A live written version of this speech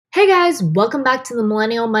Hey guys, welcome back to the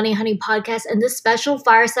Millennial Money Honey podcast and this special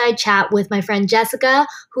fireside chat with my friend Jessica,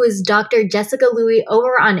 who is Dr. Jessica Louie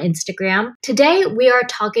over on Instagram. Today, we are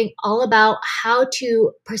talking all about how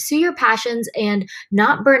to pursue your passions and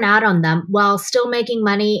not burn out on them while still making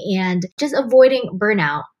money and just avoiding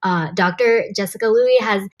burnout. Dr. Jessica Louie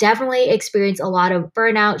has definitely experienced a lot of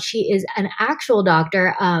burnout. She is an actual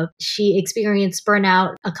doctor. She experienced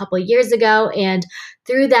burnout a couple of years ago and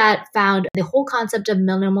through that found the whole concept of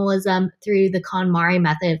minimalism through the KonMari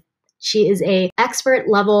method. She is a expert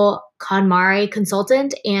level KonMari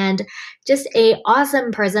consultant and just a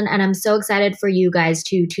awesome person. And I'm so excited for you guys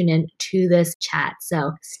to tune in to this chat.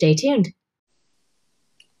 So stay tuned.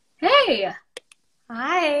 Hey.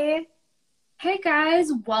 Hi. Hey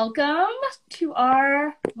guys, welcome to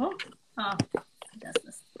our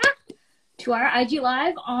to our IG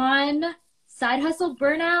Live on side hustle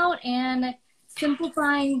burnout and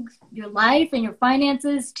simplifying your life and your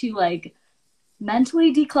finances to like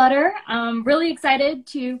mentally declutter. I'm really excited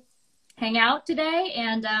to hang out today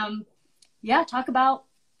and talk about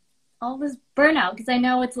all this burnout because I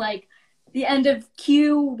know it's like the end of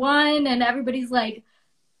Q1 and everybody's like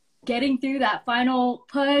getting through that final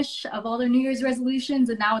push of all their New Year's resolutions,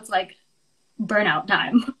 and now it's like burnout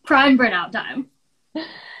time, prime burnout time.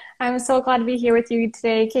 I'm so glad to be here with you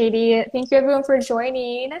today, Katie. Thank you everyone for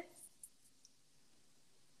joining.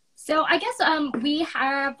 So I guess we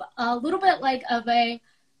have a little bit like of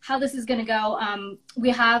how this is going to go.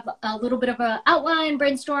 We have a little bit of an outline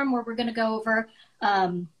brainstorm where we're going to go over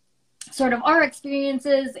sort of our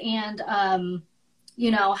experiences and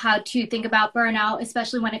how to think about burnout,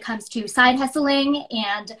 especially when it comes to side hustling.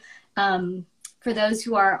 And for those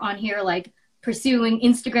who are on here, like pursuing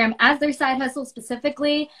Instagram as their side hustle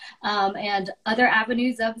specifically, and other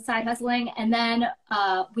avenues of side hustling. And then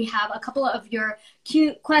we have a couple of your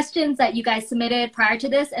cute questions that you guys submitted prior to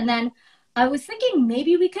this. And then I was thinking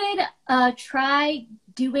maybe we could try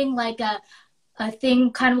doing like a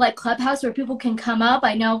thing kind of like Clubhouse where people can come up.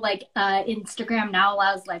 I know like Instagram now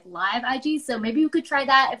allows like live IG, so maybe we could try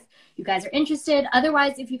that if you guys are interested.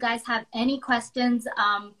 Otherwise, if you guys have any questions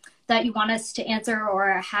that you want us to answer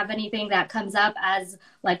or have anything that comes up as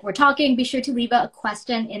like we're talking, be sure to leave a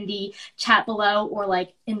question in the chat below or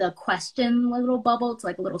like in the question little bubble. It's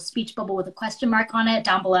like a little speech bubble with a question mark on it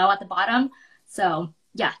down below at the bottom. So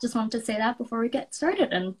yeah, just wanted to say that before we get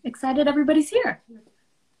started and excited everybody's here.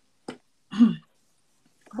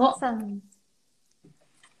 Awesome.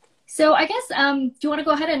 So I guess, do you want to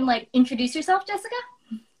go ahead and like introduce yourself, Jessica?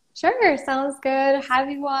 Sure, sounds good. Hi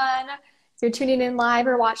everyone. If you're tuning in live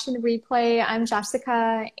or watching the replay, I'm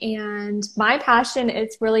Jessica, and my passion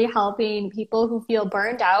is really helping people who feel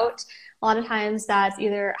burned out. A lot of times that's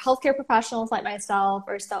either healthcare professionals like myself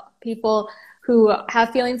or people who have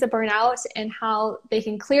feelings of burnout and how they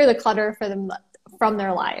can clear the clutter for them from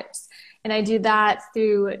their lives. And I do that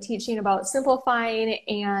through teaching about simplifying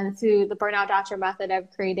and through the Burnout Doctor method I've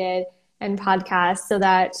created and podcasts so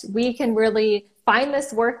that we can really find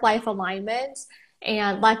this work-life alignment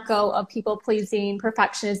and let go of people-pleasing,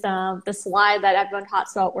 perfectionism, this lie that everyone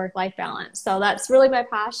talks about work-life balance. So that's really my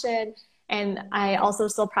passion. And I also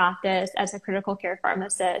still practice as a critical care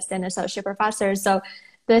pharmacist and associate professor. So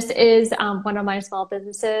this is one of my small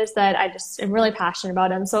businesses that I just am really passionate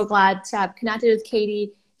about. I'm so glad to have connected with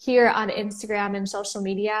Katie here on Instagram and social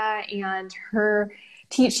media and her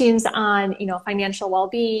teachings on, financial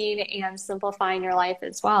well-being and simplifying your life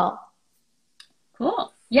as well.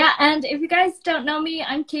 Cool. Yeah. And if you guys don't know me,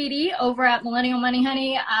 I'm Katie over at Millennial Money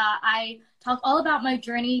Honey. I talk all about my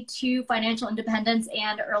journey to financial independence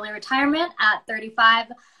and early retirement at 35.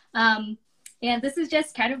 And this is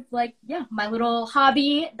just kind of like, my little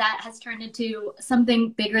hobby that has turned into something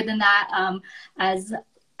bigger than that,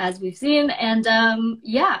 as we've seen. And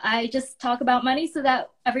I just talk about money so that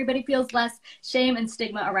everybody feels less shame and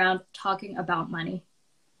stigma around talking about money.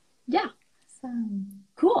 Yeah. Awesome.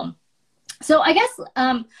 Cool. So I guess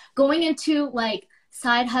going into like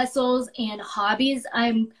side hustles and hobbies,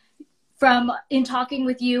 in talking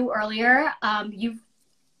with you earlier, you've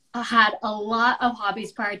had a lot of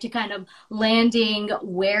hobbies prior to kind of landing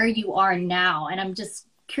where you are now. And I'm just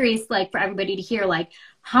curious, like for everybody to hear, like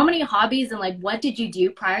how many hobbies and like what did you do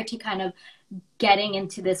prior to kind of getting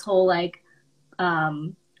into this whole like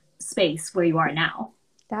space where you are now?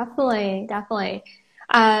 Definitely.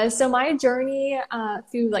 So my journey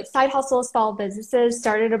through like side hustles, small businesses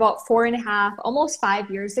started about 4.5, almost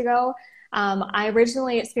 5 years ago. I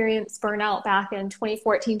originally experienced burnout back in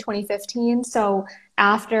 2014, 2015. So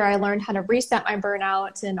after I learned how to reset my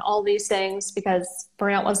burnout and all these things, because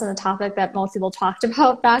burnout wasn't a topic that most people talked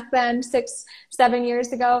about back then, 6-7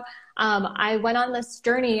 years ago, I went on this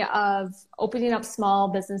journey of opening up small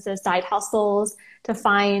businesses, side hustles, to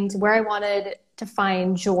find where I wanted to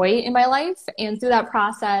find joy in my life. And through that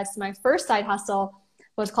process, my first side hustle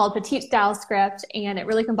was called Petite Style Script, and it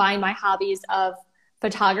really combined my hobbies of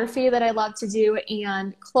photography that I love to do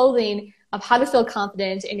and clothing, of how to feel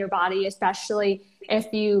confident in your body, especially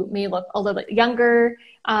if you may look a little bit younger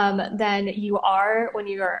than you are when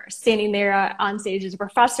you're standing there on stage as a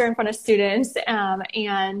professor in front of students,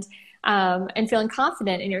 and feeling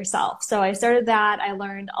confident in yourself. So I started that. I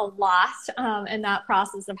learned a lot in that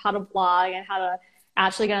process of how to blog and how to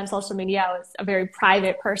actually get on social media. I was a very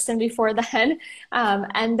private person before then.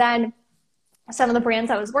 And then some of the brands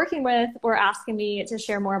I was working with were asking me to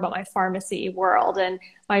share more about my pharmacy world and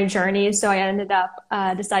my journey. So I ended up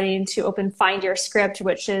deciding to open Find Your Script,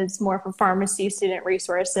 which is more for pharmacy student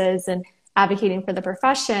resources and advocating for the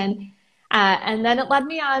profession. And then it led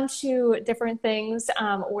me on to different things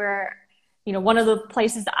where, one of the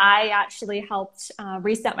places I actually helped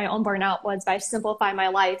reset my own burnout was by simplifying my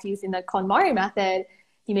life using the KonMari method.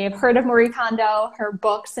 You may have heard of Marie Kondo, her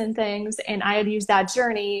books and things, and I had used that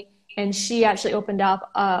journey, and she actually opened up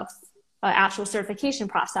a actual certification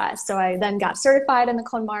process. So I then got certified in the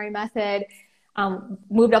KonMari method,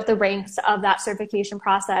 moved up the ranks of that certification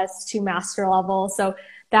process to master level. So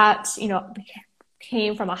that,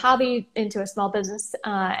 came from a hobby into a small business,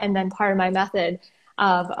 and then part of my method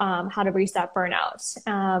of how to reset burnout.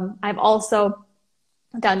 I've also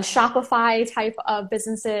done Shopify type of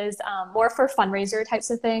businesses, more for fundraiser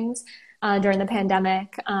types of things during the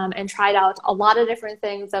pandemic, and tried out a lot of different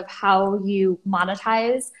things of how you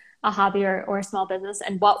monetize a hobby or a small business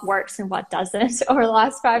and what works and what doesn't over the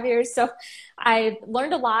last 5 years. So I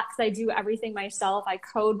learned a lot because I do everything myself. I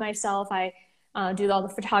code myself. I do all the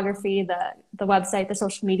photography, the website, the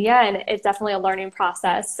social media, and it's definitely a learning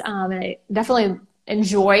process. And I definitely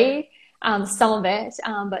enjoy some of it,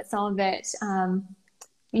 but some of it,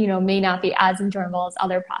 may not be as enjoyable as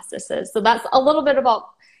other processes. So that's a little bit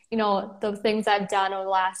about, the things I've done over the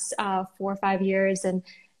last 4 or 5 years, and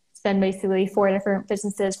it's been basically 4 different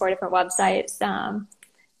businesses, 4 different websites.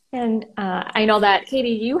 And I know that, Katie,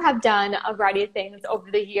 you have done a variety of things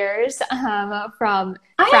over the years, from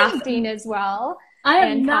crafting as well. I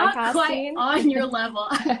am and not podcasting. Quite on your level.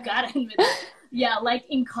 I've got to admit that. Yeah, like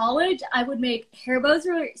in college, I would make hair bows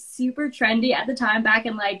were super trendy at the time back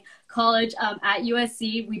in like college at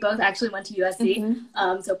USC. We both actually went to USC.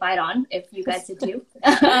 Mm-hmm. So fight on if you guys did too.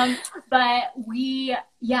 But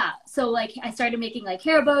so like I started making like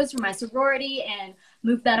hair bows for my sorority and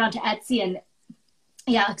moved that onto Etsy, and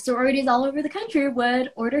sororities all over the country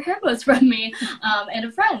would order hair bows from me and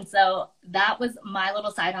a friend. So that was my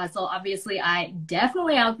little side hustle. Obviously, I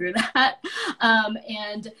definitely outgrew that.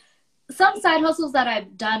 And some side hustles that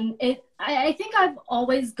I've done, I think I've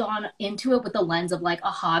always gone into it with the lens of like a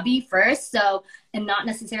hobby first, and not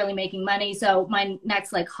necessarily making money. So my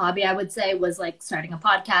next like hobby, I would say, was like starting a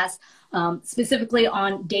podcast, specifically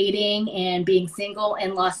on dating and being single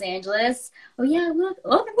in Los Angeles. Oh yeah, look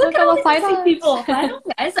at all the sexy people. Fight on,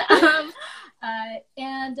 guys.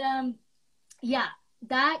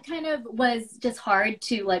 That kind of was just hard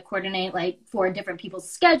to like coordinate like for different people's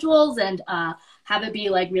schedules and have it be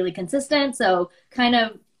like really consistent. So kind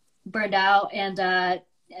of burned out, and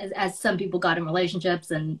as some people got in relationships,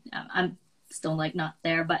 and I'm still like not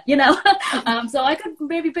there, but so I could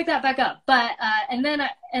maybe pick that back up. But and then I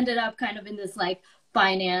ended up kind of in this like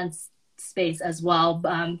finance space as well,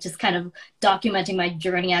 just kind of documenting my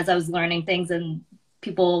journey as I was learning things, and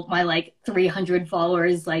people, my like 300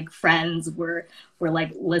 followers, like friends were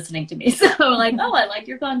like listening to me. So like, oh, I like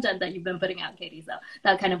your content that you've been putting out, Katie. So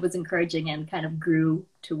that kind of was encouraging and kind of grew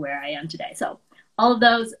to where I am today. So all of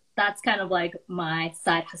those, that's kind of like my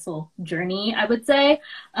side hustle journey, I would say.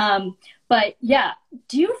 But yeah,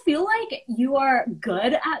 do you feel like you are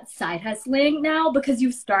good at side hustling now because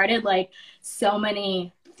you've started like so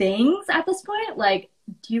many things at this point? Like,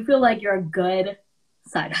 do you feel like you're a good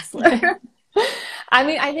side hustler? I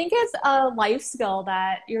mean, I think it's a life skill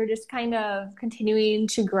that you're just kind of continuing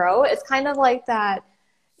to grow. It's kind of like that,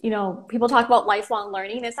 people talk about lifelong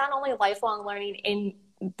learning. It's not only lifelong learning in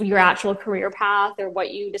your actual career path or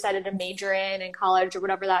what you decided to major in college or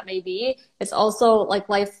whatever that may be. It's also like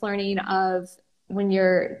life learning of when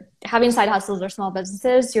you're having side hustles or small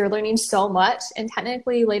businesses, you're learning so much. And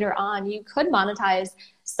technically later on, you could monetize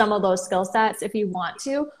some of those skill sets if you want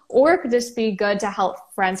to, or it could just be good to help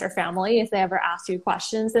friends or family if they ever ask you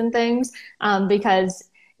questions and things, because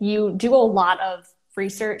you do a lot of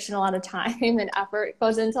research and a lot of time and effort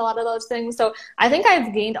goes into a lot of those things. So I think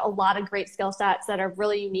I've gained a lot of great skill sets that are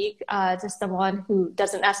really unique to someone who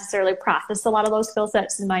doesn't necessarily practice a lot of those skill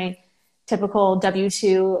sets in my typical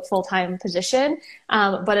W-2 full-time position.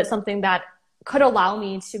 But it's something that could allow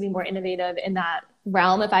me to be more innovative in that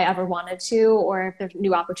realm if I ever wanted to, or if there's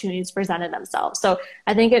new opportunities presented themselves. So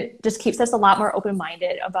I think it just keeps us a lot more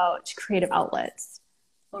open-minded about creative outlets.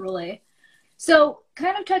 Totally. So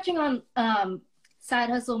kind of touching on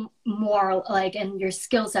side hustle more, like, and your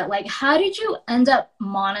skill set, like, how did you end up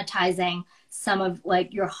monetizing some of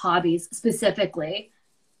like your hobbies specifically?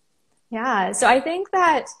 Yeah. So I think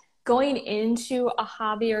that going into a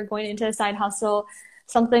hobby or going into a side hustle,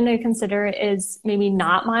 something to consider is maybe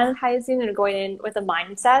not monetizing and going in with a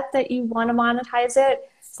mindset that you want to monetize it.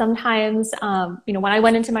 Sometimes, when I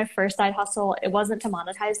went into my first side hustle, it wasn't to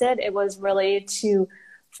monetize it. It was really to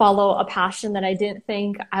follow a passion that I didn't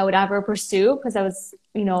think I would ever pursue, because I was,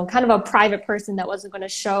 kind of a private person that wasn't going to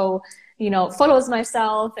show, photos of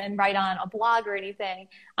myself and write on a blog or anything.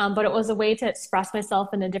 But it was a way to express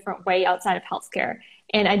myself in a different way outside of healthcare.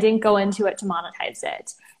 And I didn't go into it to monetize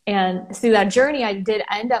it. And through that journey, I did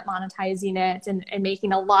end up monetizing it and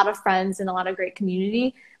making a lot of friends and a lot of great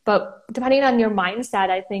community. But depending on your mindset,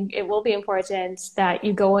 I think it will be important that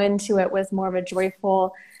you go into it with more of a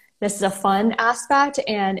joyful, this is a fun aspect.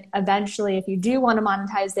 And eventually, if you do want to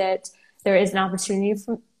monetize it, there is an opportunity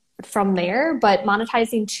from there. But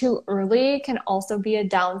monetizing too early can also be a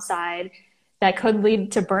downside that could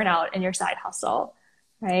lead to burnout in your side hustle,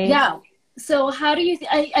 right? Yeah. So how do you,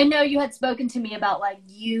 I know you had spoken to me about like,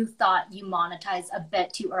 you thought you monetized a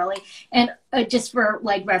bit too early. And just for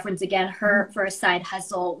like reference again, her first side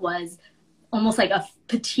hustle was almost like a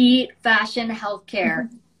petite fashion healthcare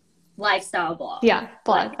lifestyle blog. Yeah,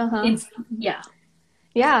 blog. Like, yeah.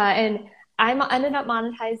 Yeah, and I ended up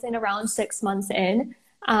monetizing around 6 months in.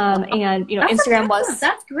 And Instagram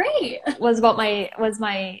that's great.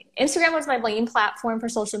 Instagram was my main platform for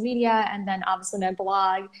social media, and then obviously my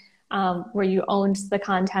blog, where you owned the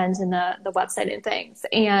content and the website and things.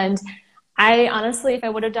 And I honestly, if I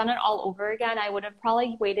would have done it all over again, I would have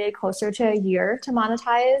probably waited closer to a year to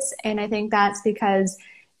monetize. And I think that's because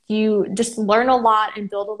you just learn a lot and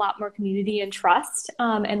build a lot more community and trust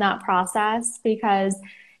in that process. Because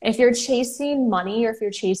if you're chasing money or if you're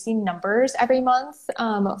chasing numbers every month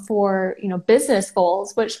for business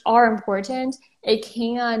goals, which are important, it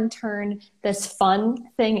can turn this fun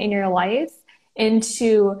thing in your life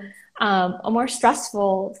into a more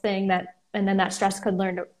stressful thing, and then that stress could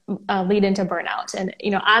lead into burnout. And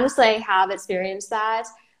honestly, I have experienced that,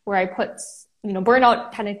 where I put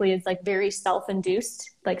burnout technically is like very self-induced,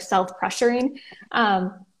 like self-pressuring,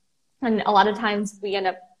 and a lot of times we end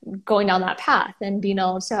up going down that path and being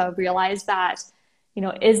able to realize that,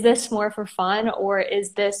 is this more for fun, or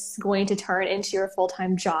is this going to turn into your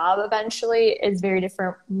full-time job eventually? Is very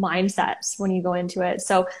different mindsets when you go into it.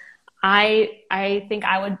 So I think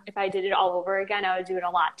I would, if I did it all over again, I would do it a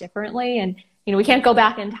lot differently. And, we can't go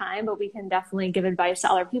back in time, but we can definitely give advice to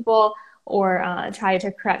other people or try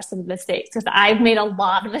to correct some mistakes. Because I've made a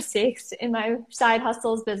lot of mistakes in my side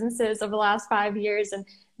hustles businesses over the last 5 years, and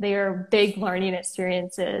they are big learning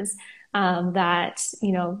experiences that,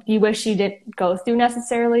 you wish you didn't go through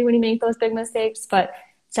necessarily when you make those big mistakes, but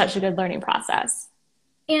such a good learning process.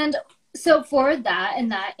 And so for that, in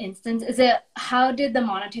that instance, how did the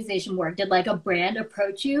monetization work? Did like a brand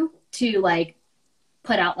approach you to like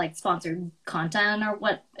put out like sponsored content, or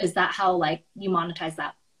what is that how like you monetize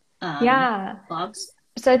that? Blogs?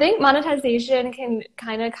 So I think monetization can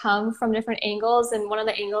kind of come from different angles. And one of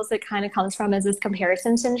the angles it kind of comes from is this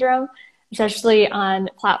comparison syndrome, especially on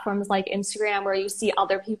platforms like Instagram, where you see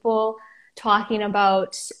other people talking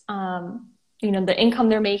about, the income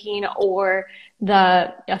they're making or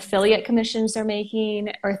the affiliate commissions they're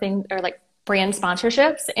making or things, or like brand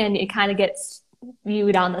sponsorships. And it kind of gets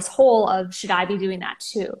you down this hole of, should I be doing that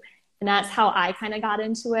too? And that's how I kind of got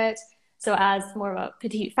into it. So as more of a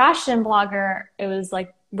petite fashion blogger, it was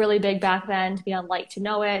like really big back then to be on Like to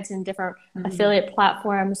Know It and different affiliate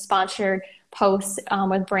platforms, sponsored posts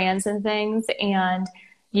with brands and things. And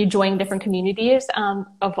you join different communities of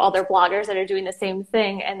other bloggers that are doing the same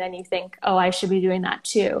thing. And then you think, oh, I should be doing that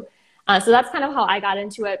too. So that's kind of how I got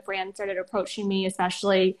into it. Brands started approaching me,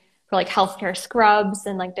 especially for like healthcare scrubs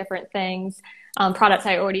and like different things, products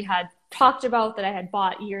I already had talked about that I had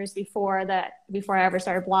bought years before I ever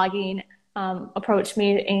started blogging, approached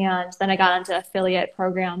me. And then I got into affiliate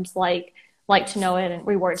programs like to Know It and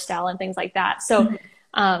Reward Style and things like that. So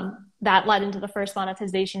That led into the first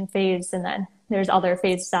monetization phase, and then there's other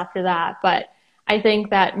phases after that. But I think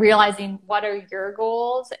that realizing what are your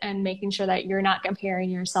goals and making sure that you're not comparing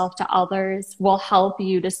yourself to others will help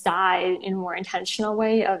you decide in a more intentional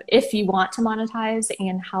way of if you want to monetize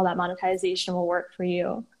and how that monetization will work for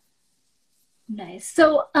you. Nice.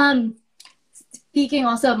 So, speaking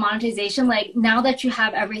also of monetization, like now that you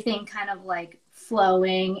have everything kind of like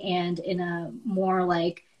flowing and in a more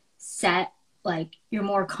like set, like you're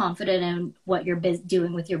more confident in what you're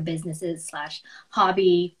doing with your businesses slash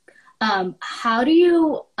hobby. How do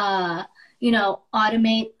you,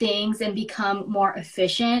 automate things and become more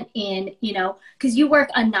efficient in, because you work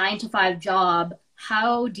a 9-to-5 job.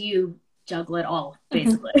 How do you juggle it all,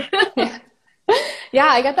 basically? Yeah,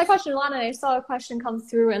 I get that question a lot, and I saw a question come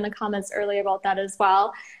through in the comments earlier about that as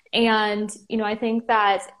well. And, I think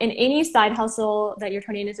that in any side hustle that you're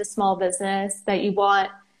turning into a small business that you want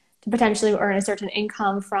to potentially earn a certain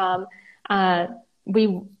income from,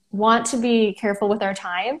 we want to be careful with our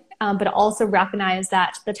time, but also recognize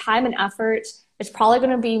that the time and effort is probably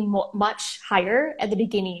going to be much higher at the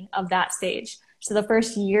beginning of that stage. So the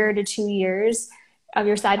first year to 2 years of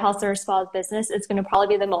your side hustle or small business, it's going to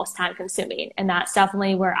probably be the most time consuming. And that's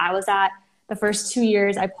definitely where I was at. The first 2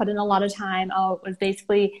 years, I put in a lot of time. I was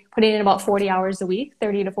basically putting in about 40 hours a week,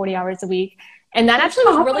 30 to 40 hours a week. And that actually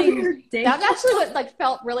was what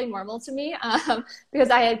felt really normal to me, because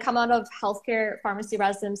I had come out of healthcare pharmacy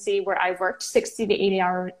residency where I worked 60 to 80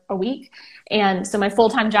 hours a week. And so my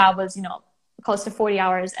full-time job was, close to 40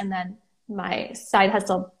 hours. And then my side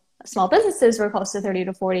hustle small businesses were close to 30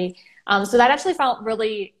 to 40. So that actually felt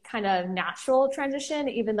really kind of natural transition,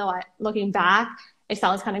 even though looking back, it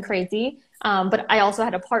sounds kind of crazy. But I also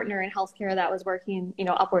had a partner in healthcare that was working,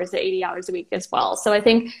 upwards to 80 hours a week as well. So I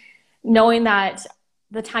think knowing that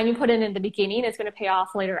the time you put in the beginning is going to pay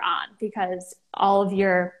off later on, because all of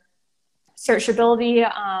your searchability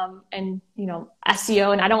and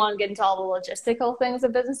SEO, and I don't want to get into all the logistical things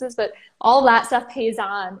of businesses, but all that stuff pays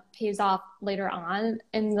off later on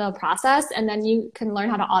in the process, and then you can learn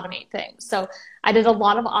how to automate things. So I did a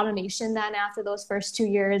lot of automation then after those first 2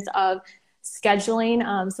 years of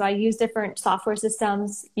scheduling. So I use different software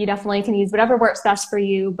systems. You definitely can use whatever works best for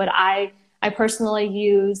you, but I personally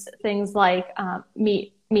use things like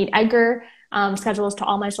Meet Edgar, schedules to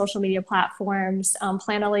all my social media platforms,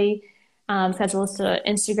 Planoly, schedules to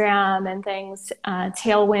Instagram and things,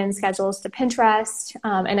 Tailwind schedules to Pinterest.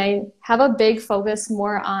 And I have a big focus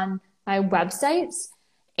more on my websites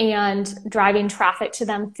and driving traffic to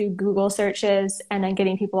them through Google searches and then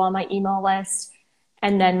getting people on my email list.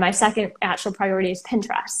 And then my second actual priority is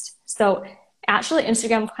Pinterest. So actually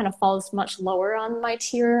Instagram kind of falls much lower on my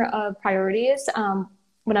tier of priorities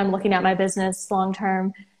when I'm looking at my business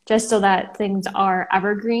long-term, just so that things are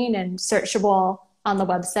evergreen and searchable on the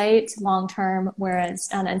website long-term, whereas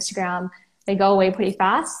on Instagram, they go away pretty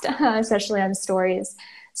fast, especially on stories.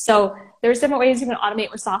 So there's different ways you can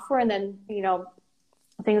automate with software, and then,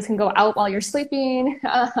 things can go out while you're sleeping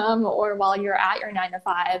or while you're at your 9 to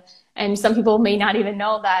 5. And some people may not even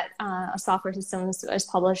know that a software system is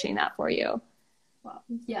publishing that for you. Wow.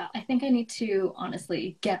 Yeah, I think I need to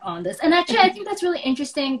honestly get on this. And actually, I think that's really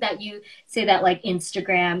interesting that you say that like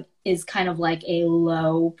Instagram is kind of like a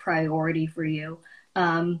low priority for you.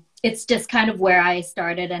 It's just kind of where I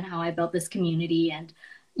started and how I built this community. And,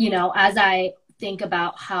 as I think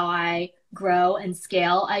about how I grow and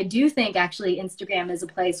scale, I do think actually Instagram is a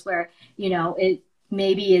place where, it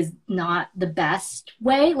maybe is not the best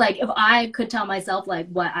way. Like if I could tell myself like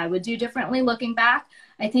what I would do differently looking back,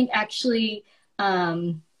 I think actually,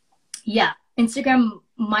 Instagram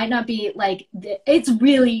might not be like, it's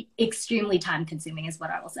really extremely time consuming is what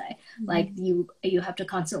I will say. Mm-hmm. Like you have to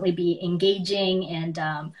constantly be engaging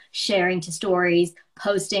and sharing to stories,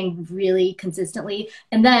 posting really consistently.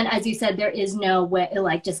 And then, as you said, there is no way, it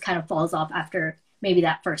like just kind of falls off after maybe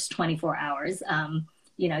that first 24 hours.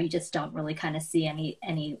 You just don't really kind of see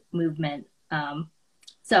any movement.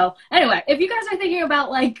 So anyway, if you guys are thinking about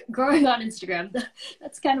like growing on Instagram,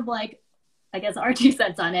 that's kind of like, I guess, our 2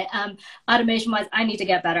 cents on it. Automation wise, I need to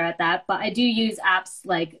get better at that, but I do use apps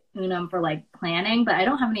like Unum for like planning, but I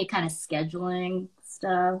don't have any kind of scheduling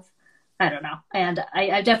stuff. I don't know. And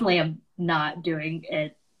I definitely am not doing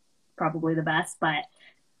it probably the best, but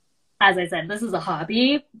as I said, this is a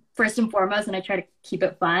hobby first and foremost, and I try to keep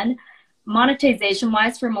it fun. Monetization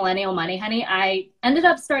wise for Millennial Money Honey, I ended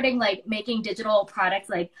up starting like making digital products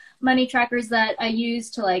like money trackers that I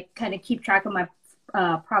use to like kind of keep track of my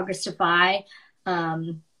progress to buy,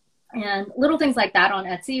 and little things like that on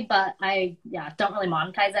Etsy, but I don't really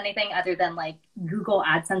monetize anything other than like Google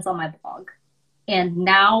AdSense on my blog. And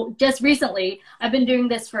now, just recently, I've been doing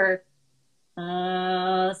this for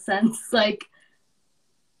since like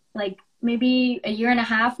maybe a year and a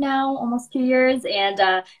half now, almost 2 years,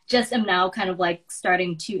 and just am now kind of like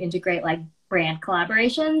starting to integrate like brand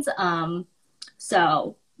collaborations.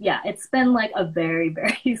 So yeah, it's been like a very,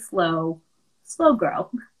 very slow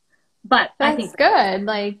grow. But That's I think good.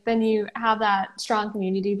 Like then you have that strong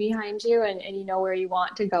community behind you and you know where you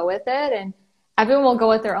want to go with it and everyone will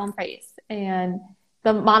go at their own pace. And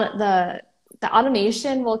the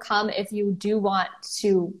automation will come if you do want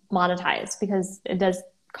to monetize because it does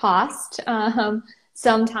cost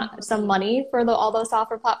some money for all those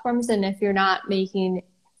software platforms. And if you're not making,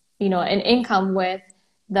 you know, an income with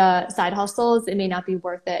the side hustles, it may not be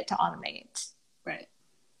worth it to automate. right.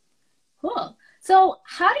 Cool. So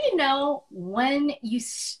how do you know when you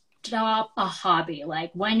stop a hobby?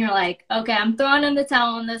 Like when you're like, okay, I'm throwing in the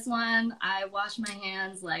towel on this one. I wash my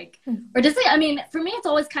hands, like, or does it, I mean, for me, it's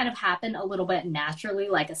always kind of happened a little bit naturally,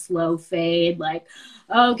 like a slow fade, like,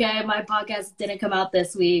 okay, my podcast didn't come out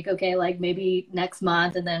this week. Okay, like maybe next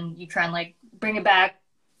month. And then you try and like bring it back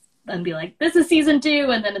and be like, this is season 2.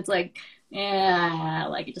 And then it's like, yeah,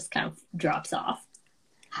 like it just kind of drops off.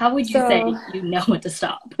 How would you say you know when to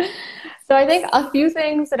stop? So I think a few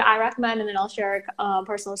things that I recommend, and then I'll share a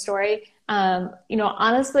personal story. You know,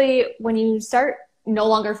 honestly, when you start no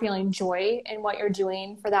longer feeling joy in what you're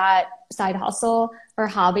doing for that side hustle or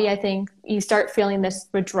hobby, I think you start feeling this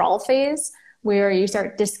withdrawal phase where you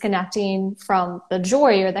start disconnecting from the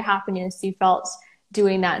joy or the happiness you felt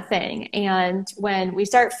doing that thing. And when we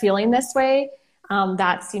start feeling this way,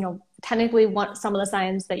 that's, you know, technically some of the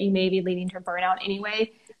signs that you may be leading to burnout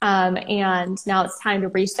anyway. And now it's time to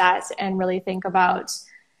reset and really think about,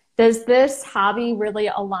 does this hobby really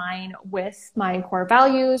align with my core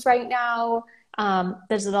values right now?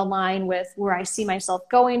 Does it align with where I see myself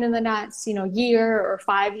going in the next, you know, year or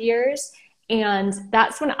 5 years? And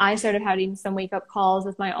that's when I started having some wake up calls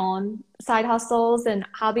with my own side hustles and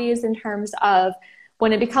hobbies in terms of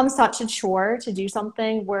when it becomes such a chore to do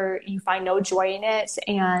something where you find no joy in it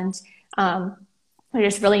and, you're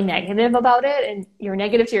just really negative about it and you're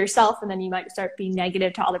negative to yourself and then you might start being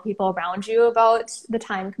negative to other people around you about the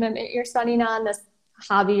time commitment you're spending on this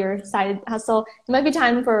hobby or side hustle. It might be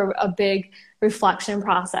time for a big reflection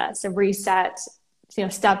process, a reset, you know,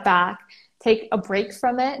 step back, take a break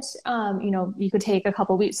from it. You know, you could take a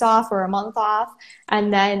couple weeks off or a month off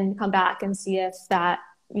and then come back and see if that,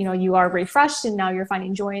 you know, you are refreshed and now you're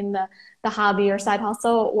finding joy in the hobby or side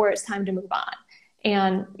hustle, or it's time to move on.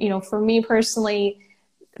 And, you know, for me personally,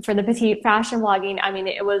 for the petite fashion blogging, I mean,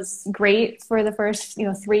 it was great for the first, you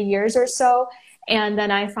know, 3 years or so. And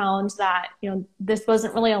then I found that, you know, this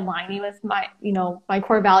wasn't really aligning with my, you know, my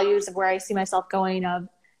core values of where I see myself going, of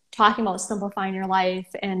talking about simplifying your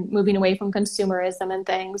life and moving away from consumerism and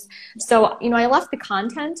things. So, you know, I left the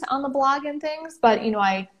content on the blog and things, but, you know,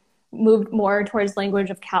 I moved more towards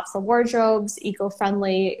language of capsule wardrobes,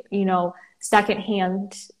 eco-friendly, you know,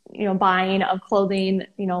 secondhand, you know, buying of clothing,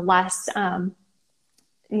 you know, less,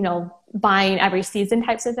 you know, buying every season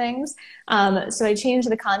types of things. So I changed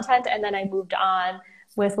the content and then I moved on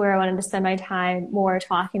with where I wanted to spend my time more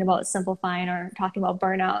talking about simplifying or talking about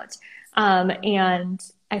burnout. And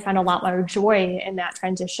I found a lot more joy in that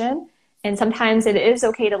transition. And sometimes it is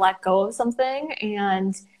okay to let go of something.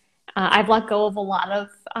 And I've let go of a lot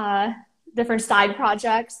of different side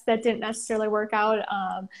projects that didn't necessarily work out.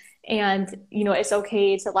 And, you know, it's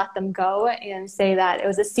okay to let them go and say that it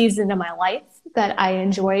was a season of my life that I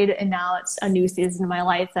enjoyed. And now it's a new season of my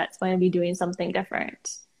life that's going to be doing something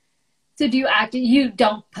different. So you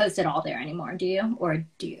don't post it all there anymore, do you? Or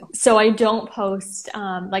do you? So I don't post,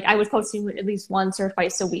 like I was posting at least once or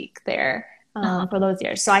twice a week there for those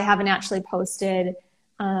years. So I haven't actually posted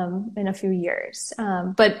in a few years.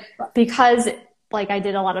 But because like I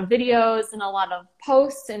did a lot of videos and a lot of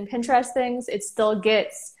posts and Pinterest things, it still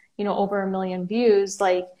gets, you know, over 1 million views,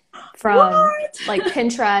 like from like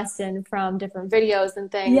Pinterest and from different videos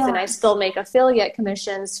and things. Yeah. And I still make affiliate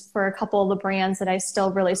commissions for a couple of the brands that I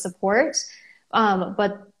still really support.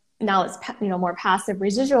 But now it's, you know, more passive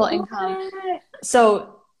residual income.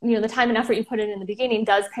 So, you know, the time and effort you put in the beginning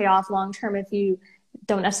does pay off long-term. If you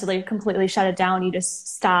don't necessarily completely shut it down, you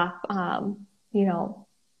just stop, you know,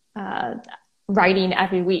 writing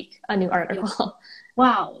every week a new article.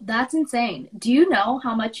 Wow, that's insane. Do you know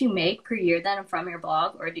how much you make per year then from your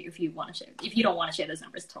blog, or if you want to share? If you don't want to share those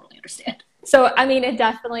numbers, totally understand. So, I mean, it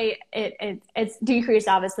definitely it's decreased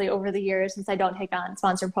obviously over the years since I don't take on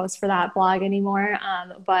sponsored posts for that blog anymore.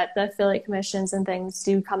 But the affiliate commissions and things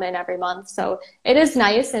do come in every month, so it is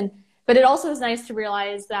nice. But But it also is nice to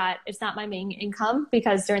realize that it's not my main income,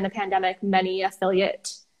 because during the pandemic, many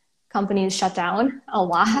affiliate companies shut down a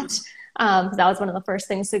lot. That was one of the first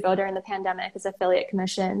things to go during the pandemic, is affiliate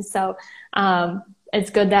commissions. So it's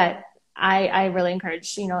good that I really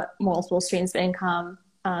encourage, multiple streams of income,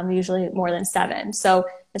 usually more than 7. So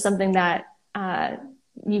it's something that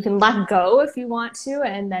you can let go if you want to,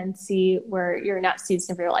 and then see where your next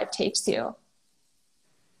season of your life takes you.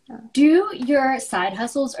 Do your side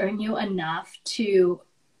hustles earn you enough to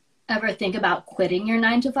ever think about quitting your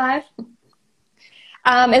 9 to 5?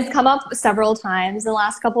 It's come up several times in the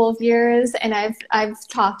last couple of years, and I've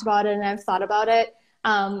talked about it and I've thought about it.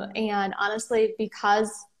 And honestly,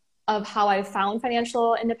 because of how I found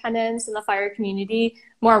financial independence in the fire community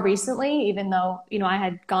more recently, even though, I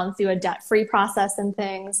had gone through a debt-free process and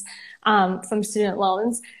things, from student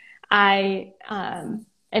loans, I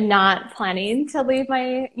am not planning to leave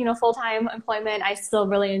my, full-time employment. I still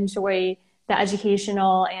really enjoy the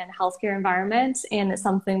educational and healthcare environment. And it's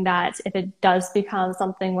something that if it does become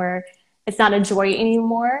something where it's not a joy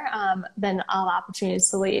anymore, then I'll have opportunities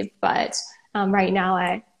to leave. But right now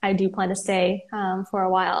I do plan to stay for a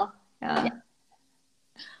while. Yeah.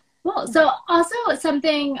 Well, so also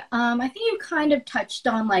something, I think you kind of touched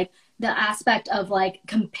on, like, the aspect of, like,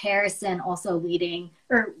 comparison also leading,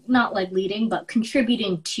 or not like leading, but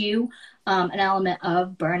contributing to an element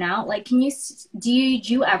of burnout. Like, do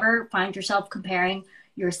you ever find yourself comparing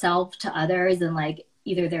yourself to others and, like,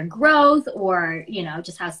 either their growth or,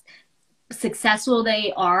 just how successful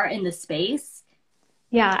they are in the space?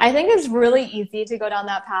 Yeah, I think it's really easy to go down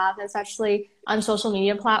that path, especially on social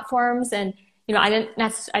media platforms. And, I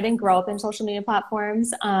didn't grow up in social media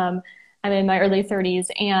platforms. I'm in my early 30s,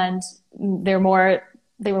 and they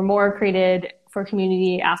were more created for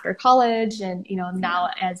community after college, and, now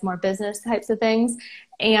as more business types of things.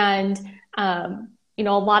 And, a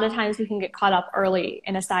lot of times we can get caught up early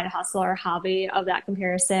in a side hustle or hobby of that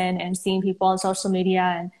comparison, and seeing people on social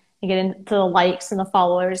media and get into the likes and the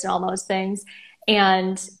followers and all those things.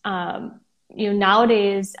 And,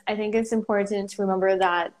 nowadays I think it's important to remember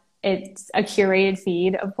that it's a curated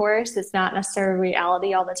feed, of course. It's not necessarily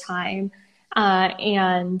reality all the time.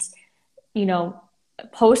 And,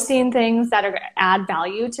 posting things that add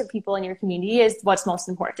value to people in your community is what's most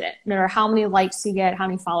important. No matter how many likes you get, how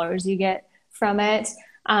many followers you get from it.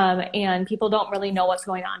 And people don't really know what's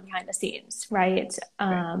going on behind the scenes, right?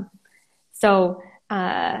 So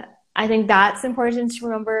I think that's important to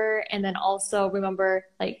remember. And then also remember,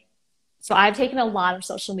 so I've taken a lot of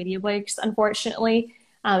social media breaks, unfortunately,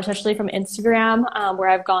 especially from Instagram, where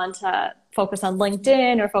I've gone to focus on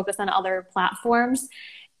LinkedIn or focus on other platforms.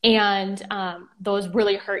 And those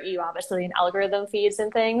really hurt you, obviously, in algorithm feeds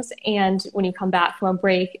and things. And when you come back from a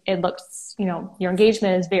break, it looks, your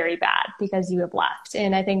engagement is very bad because you have left.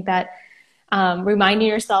 And I think that reminding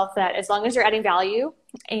yourself that as long as you're adding value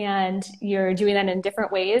and you're doing that in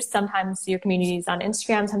different ways, sometimes your community is on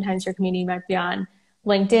Instagram, sometimes your community might be on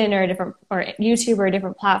LinkedIn or YouTube or a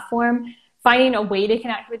different platform. Finding a way to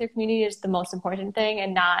connect with your community is the most important thing,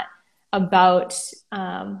 and not about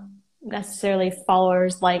necessarily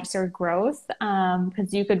followers, likes, or growth,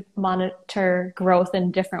 because you could monitor growth in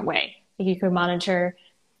a different way. You could monitor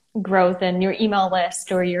growth in your email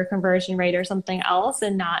list or your conversion rate or something else,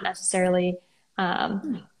 and not necessarily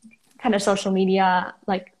kind of social media,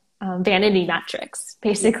 vanity metrics,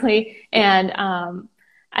 basically. And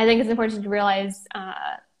I think it's important to realize,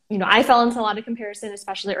 I fell into a lot of comparison,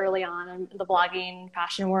 especially early on in the blogging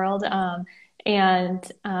fashion world.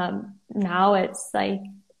 And now it's like,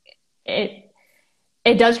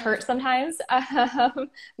 it does hurt sometimes.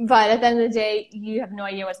 But at the end of the day, you have no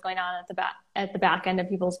idea what's going on at the back end of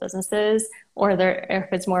people's businesses, or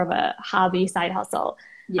if it's more of a hobby side hustle.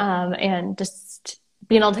 Yeah. And just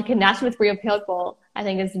being able to connect with real people, I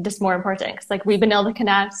think, is just more important. Because we've been able to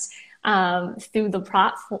connect through the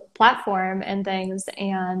platform and things,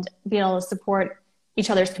 and being able to support each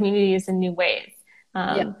other's communities in new ways.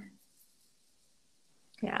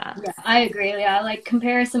 Yeah, I agree. Yeah,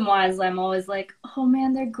 comparison wise, I'm always like, oh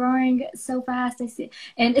man, they're growing so fast. I see.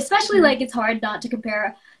 And especially it's hard not to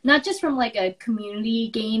compare, not just from a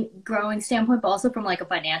community growing standpoint, but also from a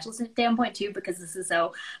financial standpoint too, because this is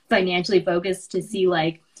so financially focused, to see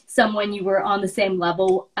someone you were on the same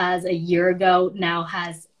level as a year ago now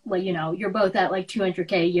has, you're both at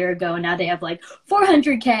 200K a year ago, and now they have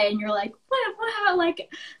 400K, and you're like, what,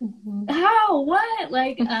 how, what?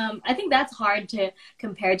 I think that's hard to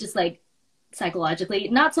compare, just psychologically,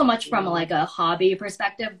 not so much from a hobby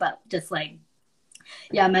perspective, but just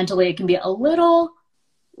mentally it can be a little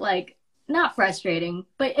not frustrating,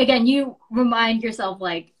 but again, you remind yourself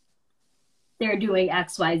they're doing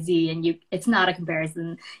XYZ, and it's not a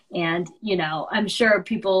comparison. And, you know, I'm sure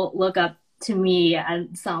people look up to me at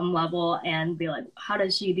some level and be like, how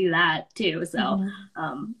does she do that too? So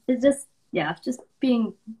it's just, yeah, just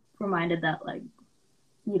being reminded that, like,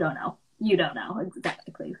 you don't know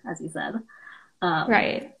exactly, as you said.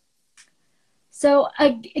 Right. So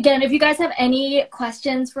again, if you guys have any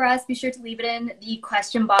questions for us, be sure to leave it in the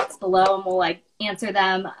question box below, and we'll like answer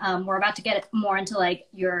them. We're about to get more into like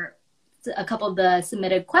a couple of the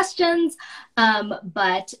submitted questions.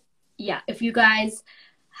 But yeah, if you guys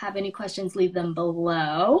have any questions, leave them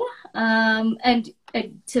below. And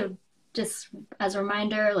to just as a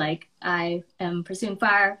reminder, like, I am pursuing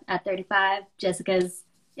FIRE at 35. Jessica's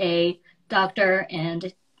a doctor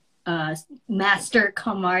and master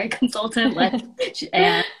KonMari consultant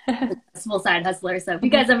and successful side hustler. So if you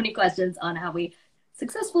guys have any questions on how we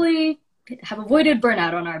successfully have avoided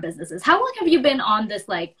burnout on our businesses, how long have you been on this,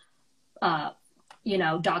 like,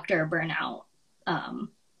 doctor burnout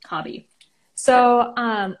hobby? So,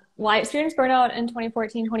 well, I experienced burnout in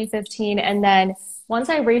 2014, 2015. And then once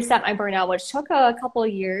I reset my burnout, which took a couple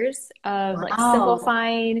of years of like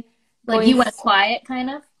simplifying. Like, you went quiet,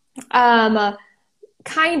 kind of?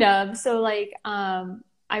 Kind of. So like,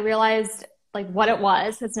 I realized like what it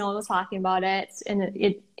was, because no one was talking about it. And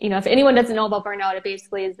it, you know, if anyone doesn't know about burnout, it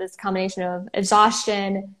basically is this combination of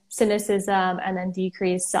exhaustion, cynicism, and then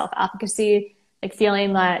decreased self-efficacy, like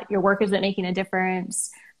feeling that your work isn't making a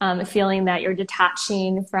difference, feeling that you're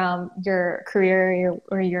detaching from your career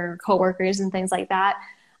or your coworkers and things like that.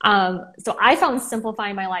 So I found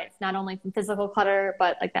simplifying my life, not only from physical clutter,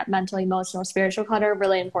 but like that mental, emotional, spiritual clutter,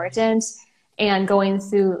 really important. And going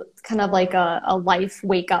through kind of like a life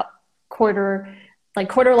wake up quarter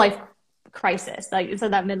life crisis, like, so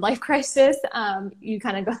that midlife crisis, you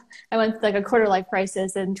kind of go, I went through like a quarter life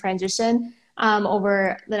crisis and transition,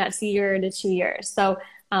 over the next year to 2 years. So,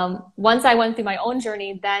 once I went through my own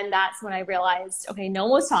journey, then that's when I realized, okay, no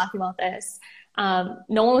one was talking about this. No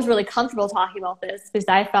one was really comfortable talking about this, because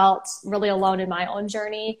I felt really alone in my own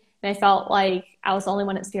journey. And I felt like I was the only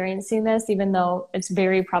one experiencing this, even though it's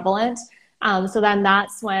very prevalent. So then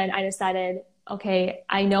that's when I decided, okay,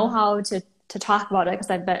 I know how to talk about it, because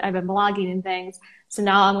I've been blogging and things. So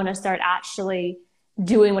now I'm going to start actually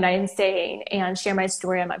doing what I'm saying and share my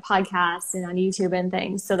story on my podcast and on YouTube and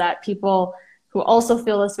things, so that people who also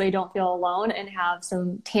feel this way don't feel alone and have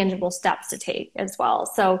some tangible steps to take as well.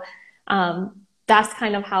 So that's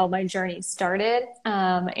kind of how my journey started.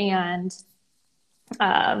 You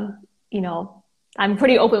know, I'm a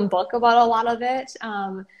pretty open book about a lot of it.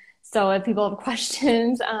 So if people have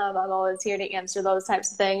questions, I'm always here to answer those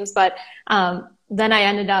types of things. But then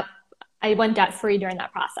I went debt free during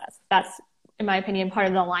that process. That's, in my opinion, part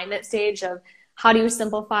of the alignment stage of how do you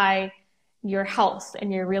simplify your health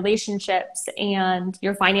and your relationships and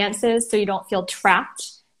your finances so you don't feel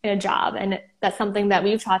trapped in a job. And that's something that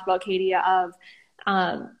we've talked about, Katie, of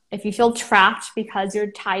if you feel trapped because you're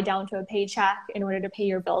tied down to a paycheck in order to pay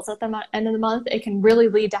your bills at the end of the month, it can really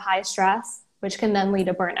lead to high stress, which can then lead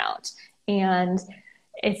to burnout. And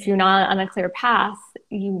if you're not on a clear path,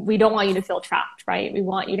 we don't want you to feel trapped, right? We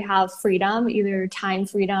want you to have freedom, either time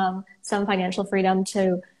freedom, some financial freedom,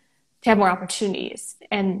 to have more opportunities.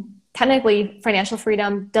 And technically, financial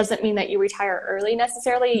freedom doesn't mean that you retire early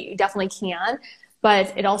necessarily. You definitely can,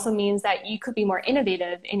 but it also means that you could be more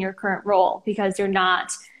innovative in your current role, because you're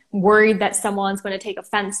not worried that someone's going to take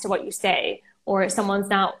offense to what you say, or someone's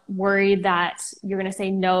not worried that you're going to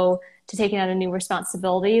say no to taking on a new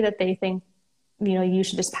responsibility that they think, you know, you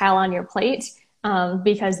should just pile on your plate,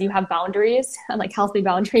 because you have boundaries, like healthy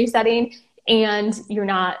boundary setting, and you're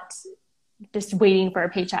not just waiting for a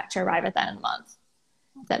paycheck to arrive at the end of the month.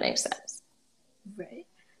 If that makes sense. Right.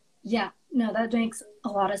 Yeah. No, that makes a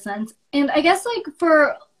lot of sense. And I guess, like,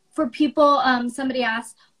 for people, somebody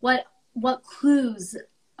asked what clues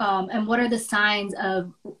and what are the signs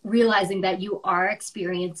of realizing that you are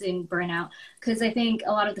experiencing burnout? Because I think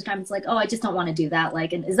a lot of the time it's like, oh, I just don't want to do that.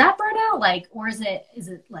 Like, and is that burnout? Like, or is it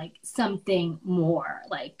like something more,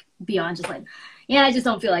 like, beyond just like, yeah, I just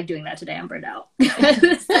don't feel like doing that today, I'm burned out.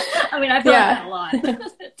 I mean, I feel like that a lot, to be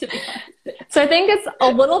honest. So I think it's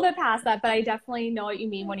a little bit past that, but I definitely know what you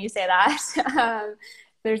mean when you say that.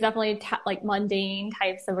 There's definitely like mundane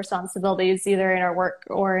types of responsibilities, either in our work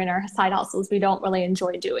or in our side hustles, we don't really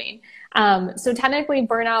enjoy doing. So technically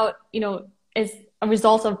burnout, you know, is a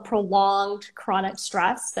result of prolonged chronic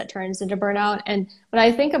stress that turns into burnout. And when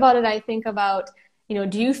I think about it, I think about, you know,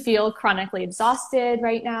 do you feel chronically exhausted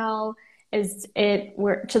right now? Is it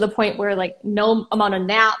to the point where like no amount of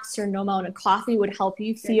naps or no amount of coffee would help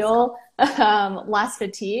you feel less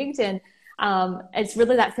fatigued? And It's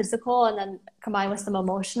really that physical, and then combined with some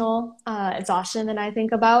emotional exhaustion that I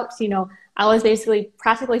think about. You know, I was basically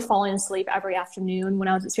practically falling asleep every afternoon when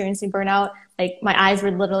I was experiencing burnout. Like my eyes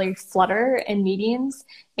would literally flutter in meetings,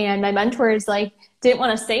 and my mentors like didn't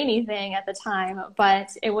want to say anything at the time, but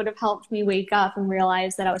it would have helped me wake up and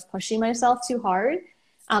realize that I was pushing myself too hard.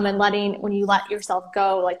 And when you let yourself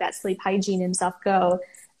go, like that sleep hygiene and stuff go,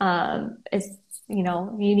 is, you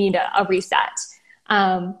know, you need a reset.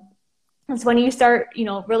 It's when you start, you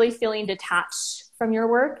know, really feeling detached from your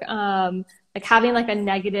work, like having like a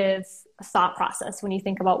negative thought process when you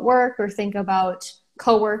think about work or think about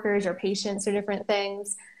coworkers or patients or different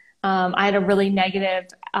things. I had a really negative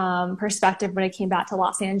perspective when I came back to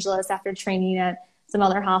Los Angeles after training at some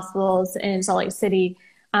other hospitals in Salt Lake City.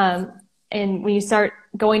 And when you start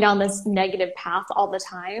going down this negative path all the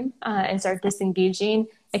time and start disengaging,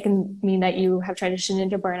 it can mean that you have transitioned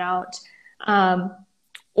into burnout.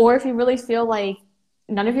 Or if you really feel like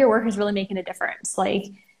none of your work is really making a difference, like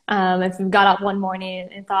if you got up one morning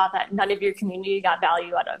and thought that none of your community got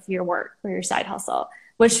value out of your work or your side hustle,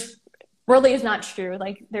 which really is not true.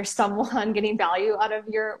 Like there's someone getting value out of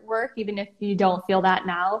your work, even if you don't feel that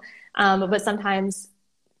now. But sometimes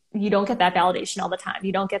you don't get that validation all the time.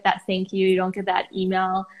 You don't get that thank you. You don't get that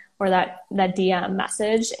email or that DM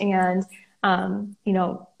message. And, you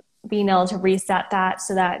know, being able to reset that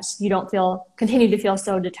so that you don't continue to feel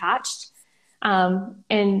so detached.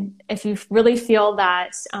 And if you really feel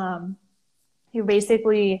that, you're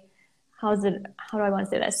basically, how do I want to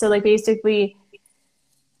say this? So like basically,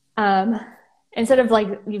 instead of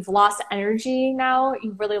like you've lost energy now,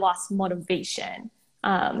 you've really lost motivation.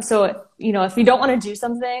 So, you know, if you don't want to do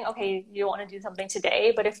something, okay, you don't want to do something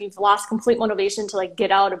today, but if you've lost complete motivation to like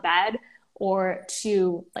get out of bed or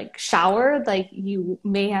to like shower, like you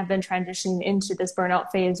may have been transitioning into this burnout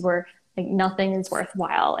phase where like nothing is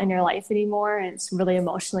worthwhile in your life anymore. And it's really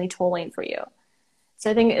emotionally tolling for you. So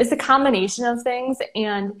I think it's a combination of things.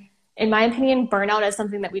 And in my opinion, burnout is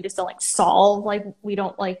something that we just don't like solve. Like we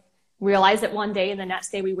don't like realize it one day and the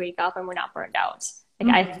next day we wake up and we're not burned out.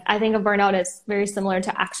 Like I think of burnout as very similar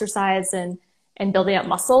to exercise and building up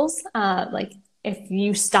muscles. Like if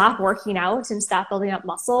you stop working out and stop building up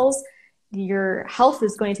muscles, your health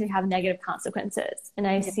is going to have negative consequences. And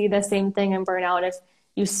I see the same thing in burnout. If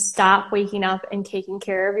you stop waking up and taking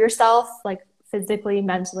care of yourself, like physically,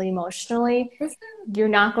 mentally, emotionally, you're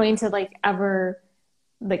not going to like ever,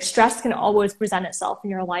 like stress can always present itself in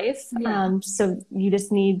your life. Yeah. So you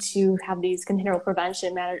just need to have these continual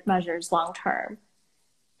prevention measures long term.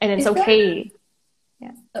 And it's okay.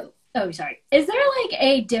 Yeah. Oh, sorry. Is there like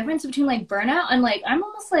a difference between like burnout and like, I'm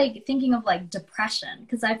almost like thinking of like depression,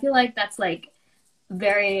 because I feel like that's like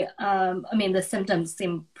very, I mean, the symptoms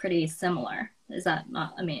seem pretty similar. Is that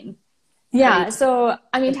not, I mean. Yeah. So,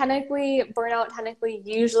 I mean, burnout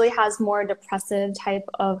usually has more depressive type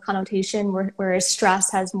of connotation, whereas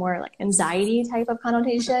stress has more like anxiety type of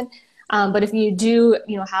connotation. But if you do,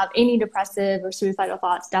 you know, have any depressive or suicidal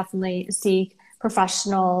thoughts, definitely seek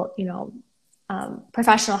professional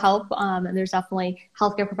help. And there's definitely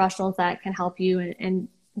healthcare professionals that can help you and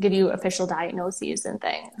give you official diagnoses and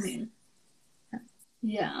things.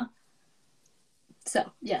 Yeah.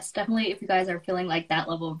 So yes, definitely if you guys are feeling like that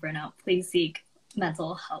level of burnout, please seek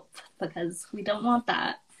mental help because we don't want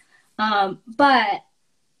that. But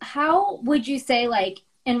how would you say, like,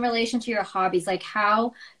 in relation to your hobbies, like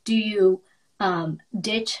how do you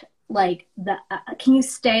ditch like the can you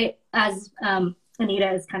stay, as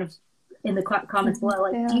Anita is kind of in the comments below,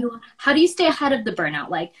 like how do you stay ahead of the burnout?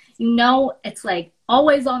 Like, you know, it's like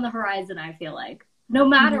always on the horizon. I feel like no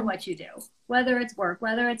matter what you do, whether it's work,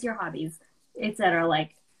 whether it's your hobbies, etc.,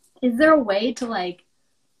 like is there a way to like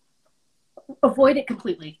avoid it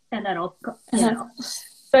completely? And then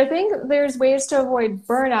So I think there's ways to avoid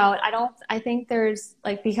burnout. I think there's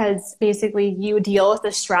like, because basically you deal with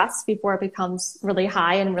the stress before it becomes really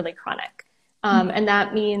high and really chronic. And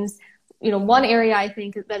that means, you know, one area I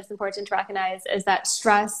think that it's important to recognize is that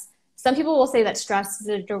stress, some people will say that stress is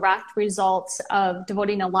a direct result of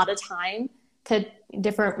devoting a lot of time to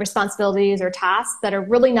different responsibilities or tasks that are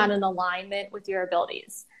really not in alignment with your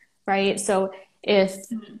abilities, right? So if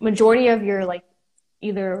majority of your like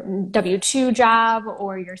either W-2 job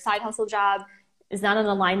or your side hustle job is not in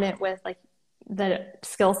alignment with like the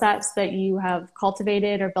skill sets that you have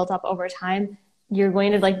cultivated or built up over time, you're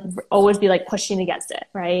going to like always be like pushing against it,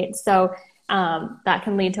 right? So that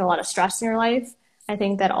can lead to a lot of stress in your life. I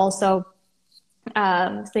think that also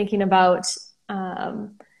thinking about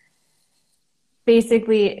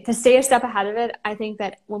basically to stay a step ahead of it, I think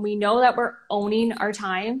that when we know that we're owning our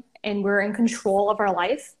time and we're in control of our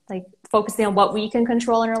life, like focusing on what we can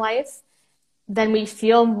control in our life, then we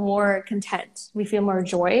feel more content, we feel more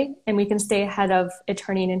joy, and we can stay ahead of it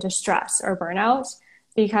turning into stress or burnout.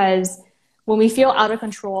 Because when we feel out of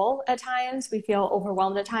control at times, we feel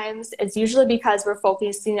overwhelmed at times, it's usually because we're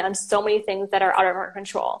focusing on so many things that are out of our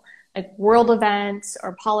control, like world events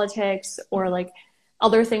or politics or like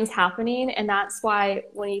other things happening. And that's why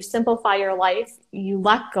when you simplify your life, you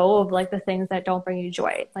let go of like the things that don't bring you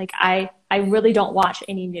joy. Like I really don't watch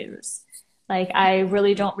any news. Like I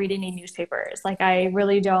really don't read any newspapers. Like I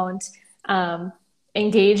really don't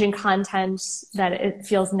engage in content that it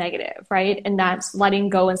feels negative, right? And that's letting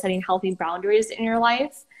go and setting healthy boundaries in your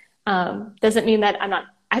life. Doesn't mean that I'm not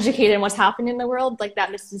educated in what's happening in the world. Like that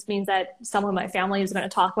just means that someone in my family is going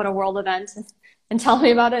to talk about a world event and tell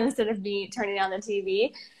me about it instead of me turning on the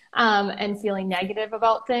TV and feeling negative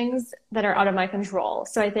about things that are out of my control.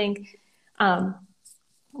 So I think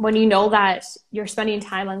when you know that you're spending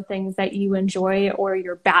time on things that you enjoy, or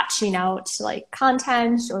you're batching out like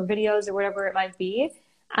content or videos or whatever it might be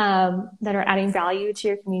that are adding value to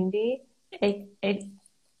your community, it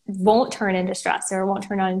won't turn into stress or it won't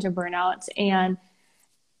turn on into burnout. And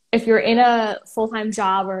if you're in a full-time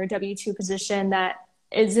job or a W-2 position that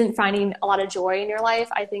isn't finding a lot of joy in your life,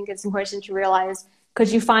 I think it's important to realize, could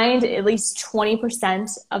you find at least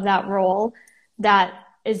 20% of that role that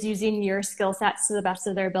is using your skill sets to the best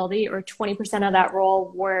of their ability, or 20% of that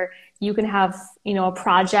role where you can have, you know, a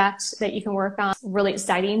project that you can work on really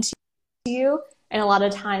exciting to you. And a lot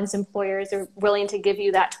of times employers are willing to give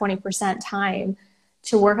you that 20% time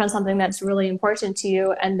to work on something that's really important to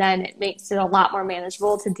you. And then it makes it a lot more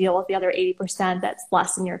manageable to deal with the other 80% that's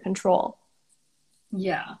less in your control.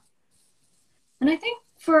 Yeah. And I think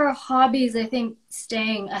for hobbies, I think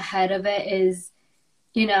staying ahead of it is,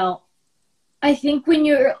 you know, I think when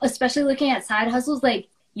you're especially looking at side hustles, like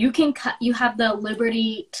you have the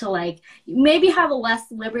liberty to like maybe have a less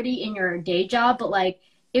liberty in your day job, but like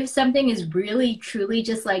if something is really truly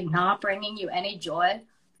just like not bringing you any joy,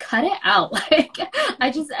 cut it out. Like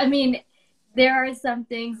I mean, there are some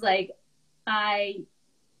things like I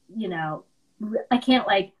can't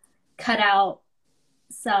like cut out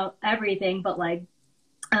everything, but like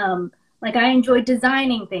I enjoy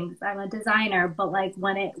designing things. I'm a designer, but like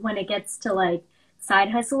when it gets to like side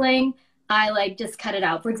hustling, I like just cut it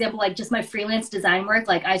out. For example, like just my freelance design work,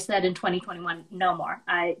 like I said in 2021, no more.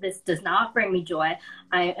 This does not bring me joy.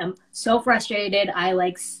 I am so frustrated. I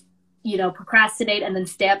like, procrastinate and then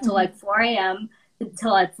stay up till like 4 a.m.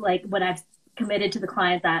 until it's like when I've committed to the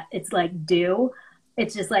client that it's like due.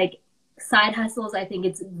 It's just like side hustles. I think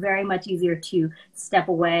it's very much easier to step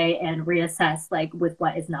away and reassess like with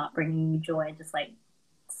what is not bringing you joy and just like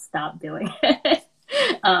stop doing it.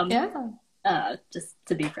 Just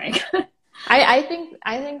to be frank. I think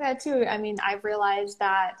that too. I mean, I've realized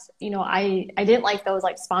that, I didn't like those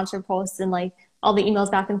like sponsored posts and like all the emails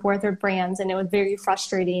back and forth with brands, and it was very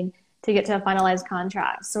frustrating to get to a finalized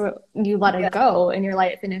contract. So you let it go in your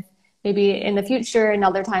life, and if maybe in the future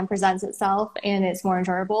another time presents itself and it's more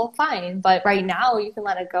enjoyable, fine. But right now you can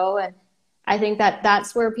let it go. And I think that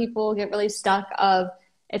that's where people get really stuck of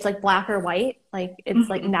it's like black or white, like it's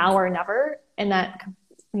like now or never. And that,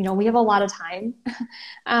 we have a lot of time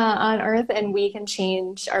on earth, and we can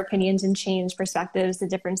change our opinions and change perspectives at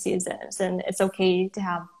different seasons. And it's okay to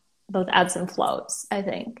have those ebbs and flows, I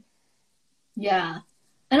think. Yeah.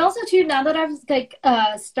 And also too, now that I've like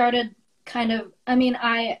started kind of, I mean,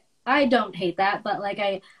 I don't hate that, but like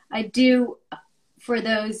I do for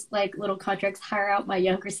those like little contracts hire out my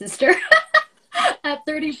younger sister at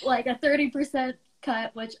 30%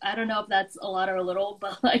 cut, which I don't know if that's a lot or a little,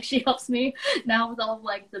 but like she helps me now with all of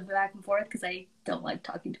like the back and forth because I don't like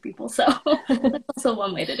talking to people. So that's also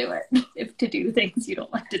one way to do it, to do things you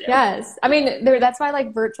don't like to do. Yes. I mean, that's why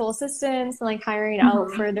like virtual assistants and like hiring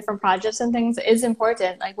out for different projects and things is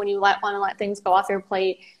important. Like when you want to let things go off your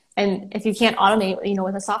plate. And if you can't automate,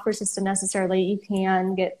 with a software system necessarily, you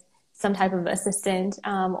can get some type of assistant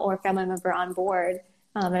or family member on board.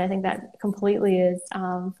 And I think that completely is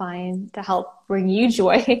fine to help bring you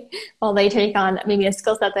joy while they take on maybe a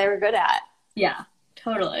skill set they were good at. Yeah,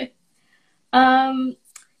 totally.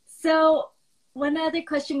 So one other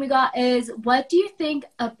question we got is, what do you think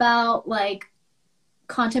about like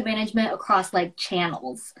content management across like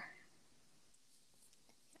channels?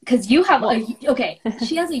 Because you have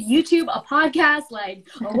she has a YouTube, a podcast, like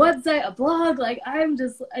a website, a blog, like I'm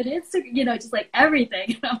just an Instagram, just like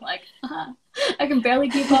everything. And I'm like, I can barely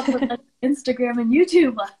keep up with Instagram and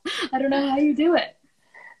YouTube. I don't know how you do it.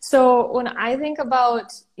 So when I think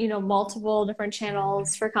about, multiple different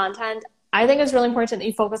channels for content, I think it's really important that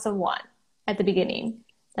you focus on one at the beginning.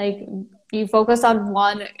 Like you focus on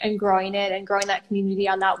one and growing it and growing that community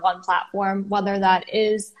on that one platform, whether that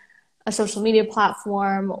is a social media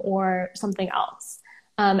platform or something else.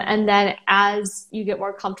 And then as you get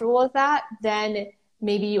more comfortable with that, then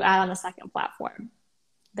maybe you add on a second platform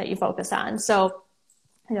that you focus on. So,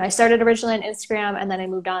 I started originally on Instagram, and then I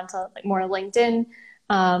moved on to like more LinkedIn,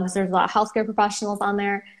 because there's a lot of healthcare professionals on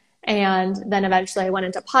there. And then eventually I went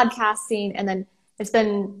into podcasting, and then it's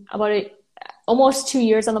been about almost 2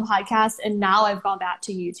 years on the podcast. And now I've gone back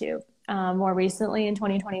to YouTube, more recently in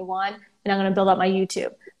 2021, and I'm going to build up my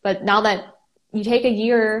YouTube. But now that you take a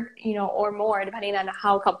year, or more, depending on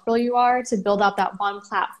how comfortable you are, to build up that one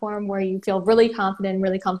platform where you feel really confident,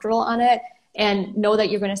 really comfortable on it, and know that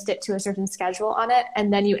you're going to stick to a certain schedule on it,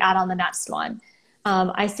 and then you add on the next one.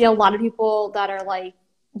 I see a lot of people that are like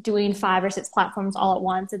doing 5 or 6 platforms all at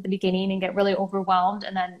once at the beginning and get really overwhelmed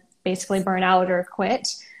and then basically burn out or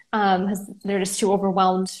quit, because they're just too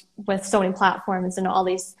overwhelmed with so many platforms and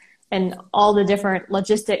all the different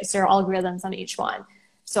logistics or algorithms on each one.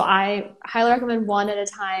 So I highly recommend one at a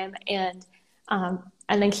time, and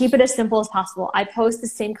then keep it as simple as possible. I post the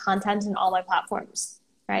same content in all my platforms.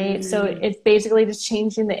 Right? So it's basically just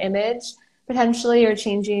changing the image potentially, or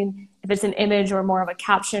changing if it's an image or more of a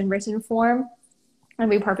caption written form, and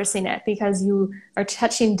repurposing it, because you are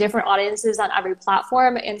touching different audiences on every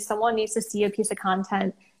platform, and someone needs to see a piece of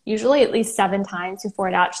content usually at least 7 times before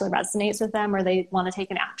it actually resonates with them or they want to take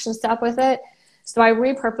an action step with it. So I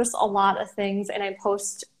repurpose a lot of things, and I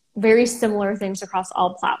post very similar things across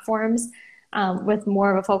all platforms, with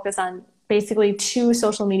more of a focus on basically 2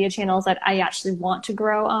 social media channels that I actually want to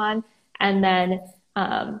grow on. And then,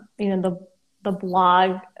 the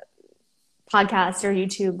blog, podcast, or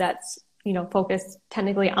YouTube that's, focused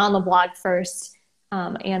technically on the blog first,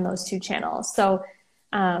 and those 2 channels. So,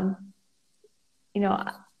 I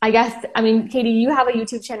guess, Katie, you have a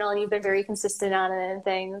YouTube channel and you've been very consistent on it and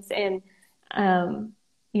things. And,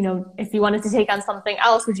 if you wanted to take on something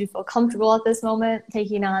else, would you feel comfortable at this moment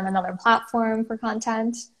taking on another platform for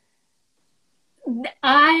content?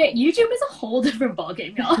 YouTube is a whole different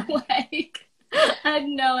ballgame, y'all. Like, I had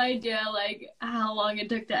no idea how long it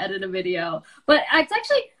took to edit a video. But it's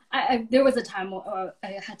actually, there was a time where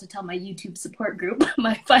I had to tell my YouTube support group,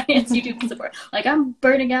 my finance YouTube support, I'm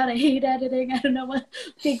burning out. I hate editing. I don't know what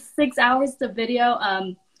takes 6 hours to video.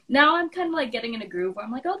 Now I'm kind of getting in a groove where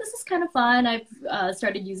I'm oh, this is kind of fun. I've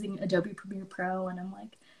started using Adobe Premiere Pro, and I'm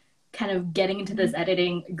kind of getting into this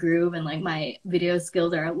editing groove, and my video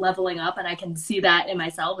skills are leveling up, and I can see that in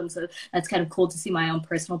myself. And so that's kind of cool to see my own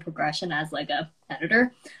personal progression as a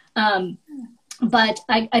editor. But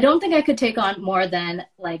I don't think I could take on more than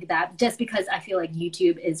that, just because I feel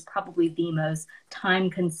YouTube is probably the most time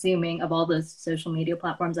consuming of all those social media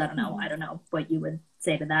platforms. I don't know what you would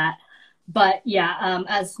say to that. But yeah,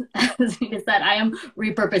 as Nina said, I am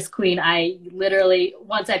repurpose queen. I literally,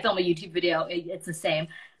 once I film a YouTube video, it's the same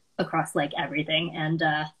across everything, and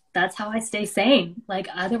that's how I stay sane.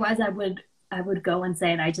 Otherwise I would go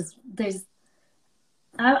insane. I'm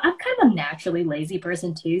kind of a naturally lazy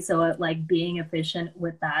person too, so being efficient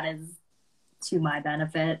with that is to my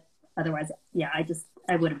benefit. Otherwise, yeah,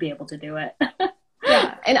 I wouldn't be able to do it.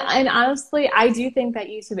 Yeah, and honestly, I do think that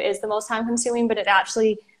YouTube is the most time consuming, but it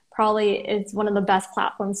actually probably is one of the best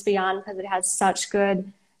platforms beyond, because it has such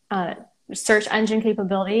good search engine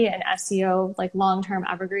capability and SEO, long-term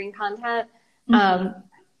evergreen content. And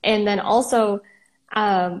then also,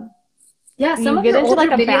 some of your older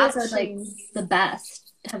videos are the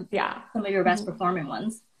best. Yeah. Some of your best performing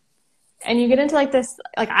ones. And you get into this,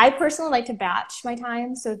 I personally like to batch my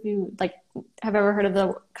time. So if you have ever heard of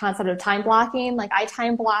the concept of time blocking, I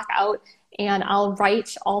time block out, and I'll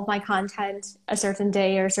write all of my content a certain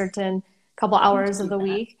day or a certain couple hours of the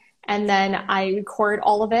week. And then I record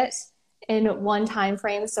all of it in one time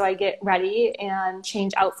frame. So I get ready and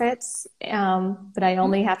change outfits. But I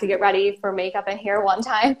only have to get ready for makeup and hair one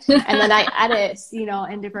time. And then I edit,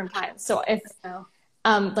 in different times. So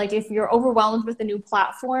if you're overwhelmed with a new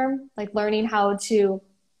platform, learning how to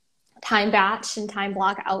time batch and time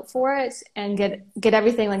block out for it and get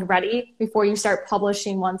everything ready before you start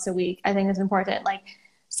publishing once a week, I think is important.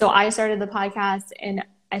 So I started the podcast, and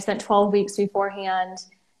I spent 12 weeks beforehand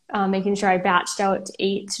making sure I batched out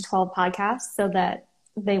 8 to 12 podcasts so that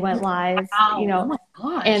they went live. Oh my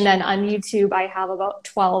gosh. And then on YouTube, I have about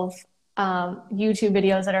 12 YouTube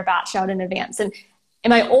videos that are batched out in advance. And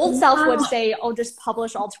my old self would say, oh, just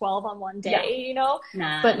publish all 12 on one day,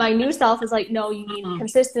 Nah. But my new self is no, you need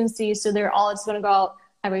consistency. So they're all just going to go out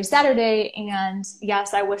every Saturday. And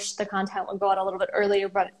yes, I wish the content would go out a little bit earlier,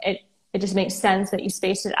 but it just makes sense that you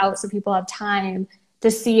space it out so people have time to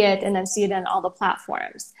see it and then see it in all the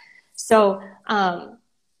platforms. So,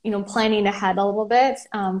 planning ahead a little bit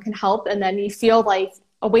can help. And then you feel like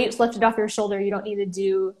a weight's lifted off your shoulder. You don't need to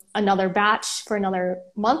do another batch for another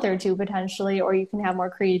month or two potentially, or you can have more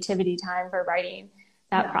creativity time for writing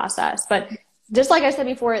that process. But just like I said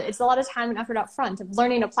before, it's a lot of time and effort up front of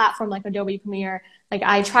learning a platform like Adobe Premiere. Like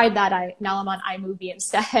I tried that. Now I'm on iMovie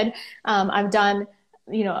instead. I've done,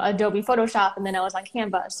 Adobe Photoshop, and then I was on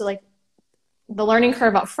Canva. So like the learning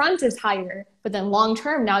curve up front is higher, but then long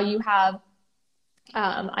term, now you have,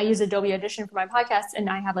 I use Adobe Audition for my podcast, and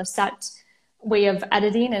I have a set way of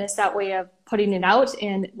editing and a set way of putting it out.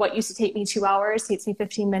 And what used to take me 2 hours takes me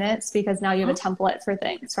 15 minutes because now you have a template for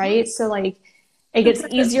things, right? So like it gets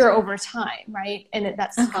easier over time, right? And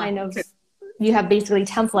that's kind of, you have basically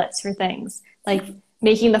templates for things. Like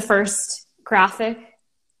making the first graphic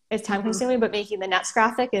is time consuming, but making the next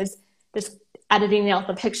graphic is just editing out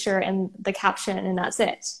the picture and the caption, and that's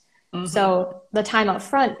it. So the time up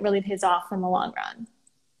front really pays off in the long run.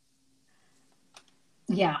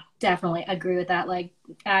 Yeah, definitely agree with that. Like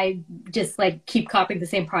I just like keep copying the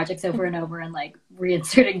same projects over and over and like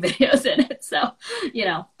reinserting videos in it. So,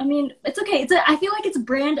 I mean, it's okay. I feel like it's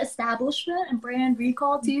brand establishment and brand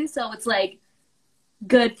recall too. So it's like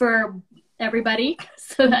good for everybody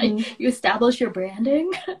so that you establish your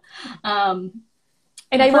branding.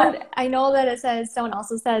 And I know that it says, someone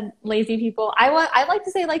also said lazy people. I like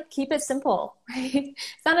to say like, keep it simple, right?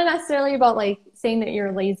 It's not necessarily about like saying that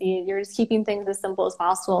you're lazy. You're just keeping things as simple as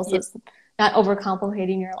possible. So it's not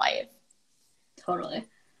overcomplicating your life. Totally.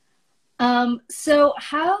 So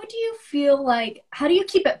how do you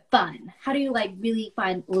keep it fun? How do you like really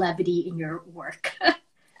find levity in your work?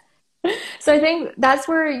 So I think that's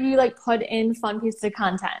where you like put in fun pieces of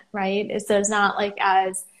content, right? So it's not like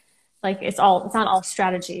it's not all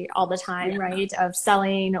strategy all the time, right? Of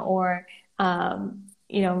selling or,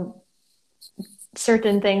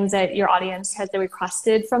 certain things that your audience has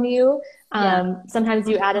requested from you. Sometimes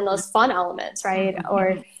you add in those fun elements, right?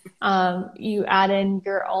 Or you add in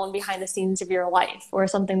your own behind the scenes of your life or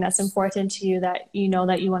something that's important to you that you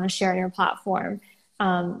want to share on your platform.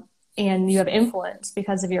 And you have influence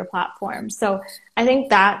because of your platform. So I think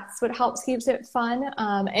that's what keeps it fun.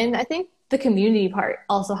 And I think the community part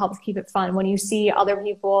also helps keep it fun when you see other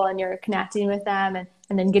people and you're connecting with them and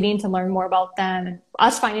then getting to learn more about them, and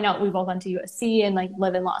us finding out we both went to USC and like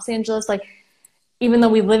live in Los Angeles. Like, even though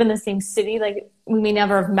we live in the same city, like we may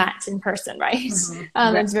never have met in person, right? It's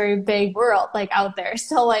a very big world like out there.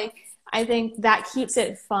 So like, I think that keeps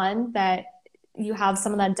it fun that you have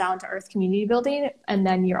some of that down to earth community building. And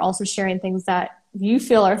then you're also sharing things that you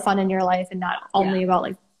feel are fun in your life and not only about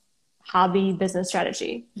like hobby business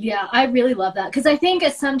strategy. Yeah, I really love that. Cause I think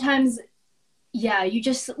sometimes, you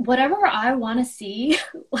just, whatever I want to see,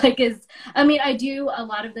 I do a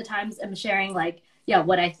lot of the times I'm sharing like,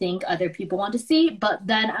 what I think other people want to see. But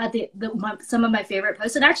then at some of my favorite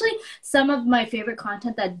posts, and actually some of my favorite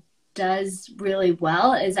content that does really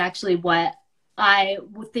well is actually what I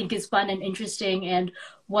would think is fun and interesting, and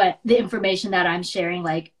what the information that I'm sharing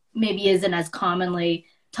like maybe isn't as commonly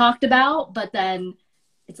talked about, but then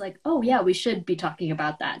it's like, oh yeah, we should be talking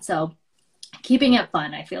about that. So keeping it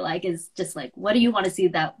fun, I feel like, is just like, what do you want to see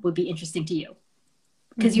that would be interesting to you?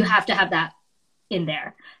 Because you have to have that in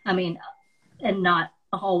there. I mean, and not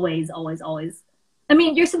always. I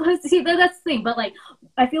mean, you're supposed to see that's the thing, but like,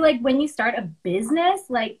 I feel like when you start a business,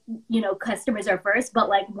 like, customers are first, but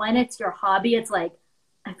like when it's your hobby, it's like,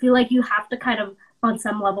 I feel like you have to kind of on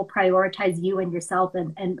some level prioritize you and yourself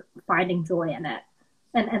and finding joy in it.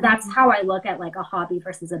 And that's how I look at like a hobby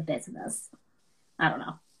versus a business. I don't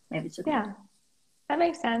know. Maybe it's just that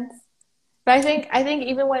makes sense. But I think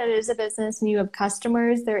even when it is a business and you have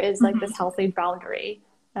customers, there is like this healthy boundary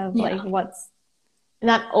of like what's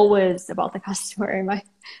not always about the customer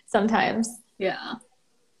sometimes. Yeah,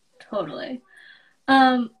 totally.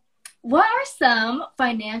 What are some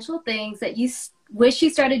financial things that you wish you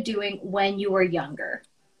started doing when you were younger?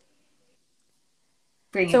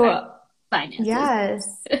 Bringing back finances.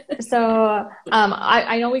 Yes. So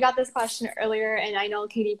I know we got this question earlier, and I know,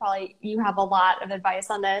 Katie, probably you have a lot of advice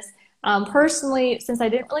on this. Personally, since I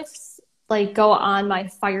didn't really like go on my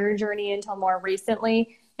FIRE journey until more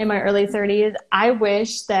recently in my early 30s, I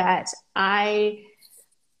wish that I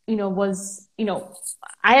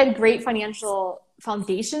had great financial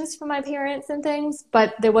foundations from my parents and things,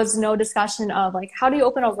 but there was no discussion of like, how do you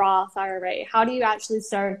open a Roth IRA? How do you actually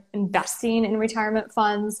start investing in retirement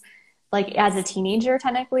funds? Like as a teenager,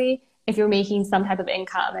 technically, if you're making some type of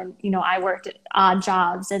income. And, I worked at odd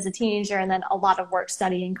jobs as a teenager and then a lot of work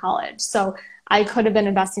studying college. So I could have been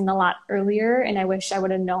investing a lot earlier, and I wish I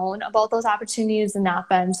would have known about those opportunities and not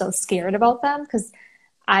been so scared about them, because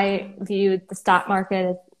I viewed the stock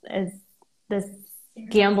market as this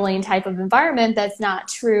gambling type of environment. That's not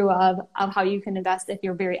true of how you can invest if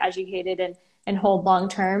you're very educated and hold long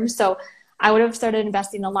term. So I would have started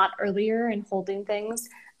investing a lot earlier and holding things.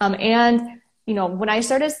 And when I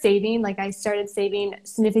started saving, like I started saving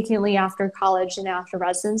significantly after college and after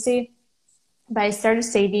residency, but I started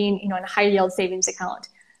saving, in a high yield savings account,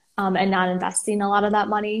 and not investing a lot of that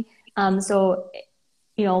money. So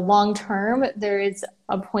long term, there is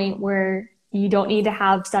a point where you don't need to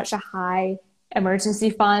have such a high emergency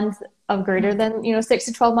fund of greater than 6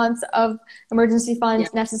 to 12 months of emergency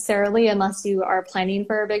funds necessarily, unless you are planning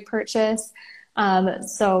for a big purchase.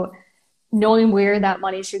 So knowing where that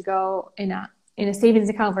money should go in a savings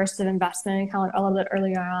account versus an investment account a little bit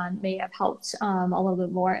earlier on may have helped a little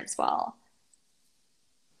bit more as well.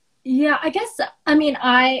 Yeah, I guess,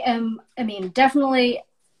 definitely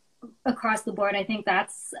across the board, I think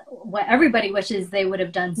that's what everybody wishes they would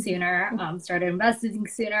have done sooner, started investing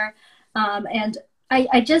sooner. And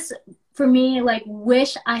I just, for me, like,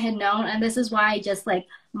 wish I had known. And this is why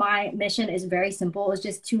my mission is very simple. It's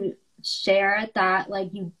just to share that,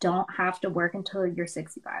 like, you don't have to work until you're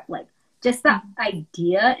 65. Like, just that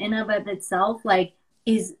idea in of itself, like,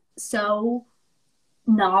 is so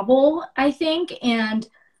novel, I think. And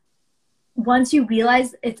once you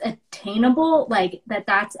realize it's attainable, like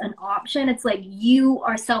that's an option, it's like you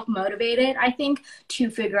are self-motivated, I think, to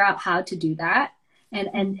figure out how to do that.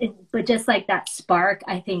 But just like that spark,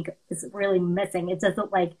 I think, is really missing. It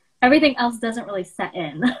doesn't, like, everything else doesn't really set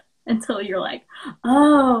in until you're like,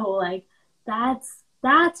 oh, like that's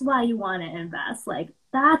why you want to invest. Like,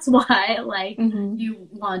 that's why, like, you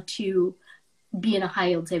want to be in a high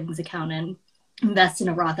yield savings account and invest in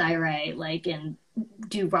a Roth IRA, like, and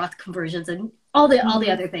do Roth conversions and all the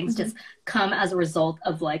other things just come as a result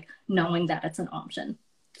of, like, knowing that it's an option.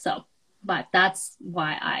 So, but that's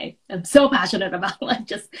why I am so passionate about, like,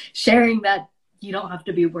 just sharing that you don't have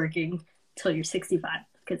to be working till you're 65,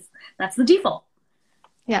 because that's the default.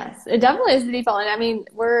 Yes, it definitely is the default. And I mean,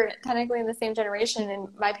 we're technically in the same generation, and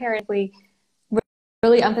my parents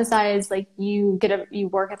really emphasize, like, you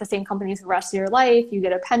work at the same company for the rest of your life, you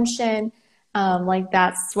get a pension, like,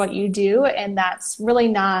 that's what you do. And that's really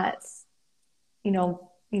not,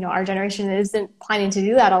 our generation isn't planning to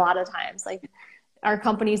do that a lot of times. Like, our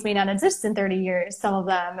companies may not exist in 30 years, some of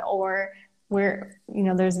them, or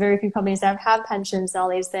there's very few companies that have pensions and all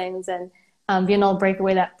these things, and being able to break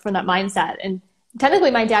away from that mindset. And technically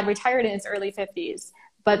my dad retired in his early 50s,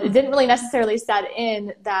 but it didn't really necessarily set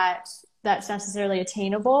in that that's necessarily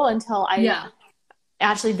attainable until I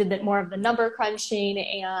actually did more of the number crunching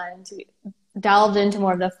and delved into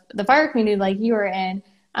more of the fire community like you were in,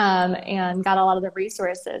 and got a lot of the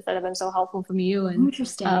resources that have been so helpful from you and from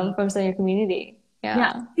some of your community.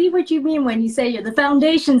 Yeah. See what you mean when you say the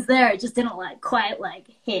foundation's there. It just didn't quite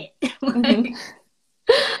hit.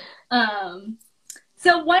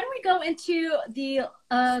 So why don't we go into the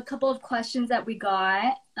couple of questions that we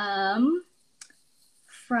got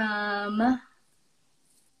from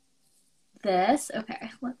this.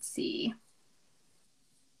 Okay, let's see.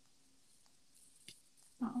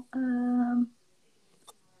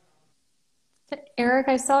 Eric,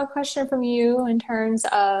 I saw a question from you in terms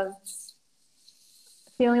of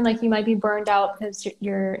feeling like you might be burned out because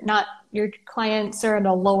your clients are at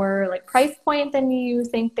a lower price point than you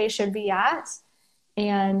think they should be at.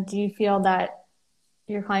 And do you feel that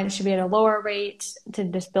your clients should be at a lower rate to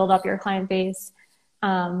just build up your client base,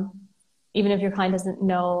 even if your client doesn't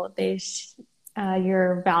know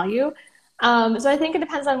your value? So I think it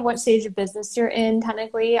depends on what stage of business you're in,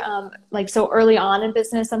 technically. So early on in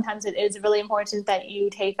business, sometimes it is really important that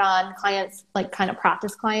you take on clients, kind of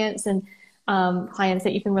practice clients and clients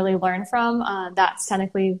that you can really learn from. That's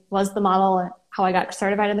technically was the model, how I got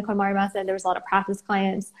certified in the KonMari method. There was a lot of practice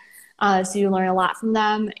clients. So you learn a lot from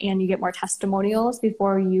them and you get more testimonials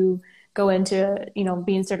before you go into,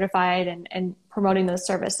 being certified and promoting those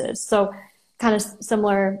services. So kind of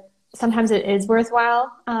similar. Sometimes it is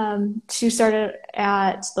worthwhile to start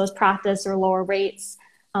at those practice or lower rates,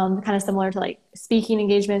 kind of similar to speaking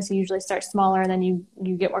engagements. You usually start smaller and then you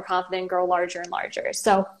get more confident and grow larger and larger.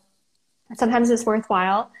 So sometimes it's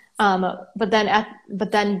worthwhile. But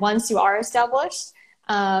then once you are established,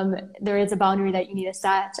 there is a boundary that you need to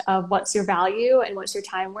set of what's your value and what's your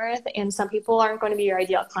time worth. And some people aren't going to be your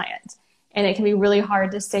ideal client. And it can be really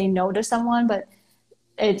hard to say no to someone, but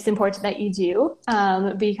it's important that you do,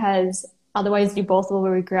 because otherwise you both will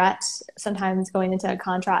regret sometimes going into a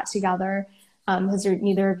contract together, because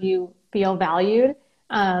neither of you feel valued,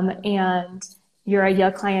 and your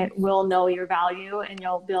ideal client will know your value and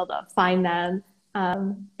you'll be able to find them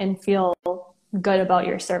and feel good about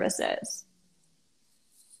your services.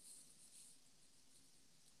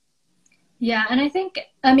 Yeah, and I think,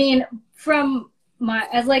 I mean, from my,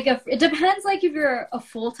 as like a, it depends like if you're a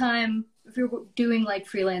full-time, if you're doing like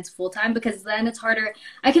freelance full-time, because then it's harder.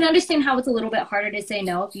 I can understand how it's a little bit harder to say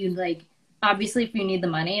no if you like, obviously if you need the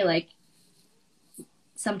money, like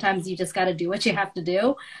sometimes you just got to do what you have to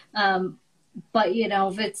do. But you know,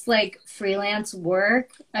 if it's like freelance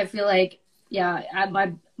work, I feel like, yeah,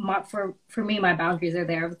 for me, my boundaries are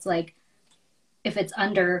there. It's like, if it's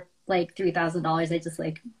under like $3,000,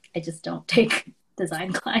 I just don't take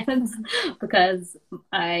design clients because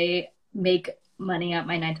I make money at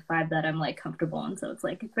my 9 to 5 that I'm like comfortable in. So it's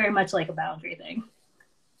like very much like a boundary thing.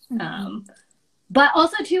 But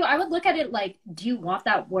also too, I would look at it like, do you want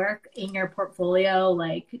that work in your portfolio?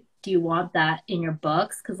 Like, do you want that in your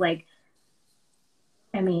books? Because like,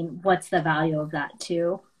 I mean, what's the value of that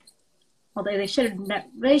too? Although they should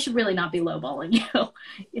really not be lowballing you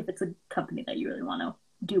if it's a company that you really want to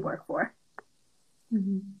do work for.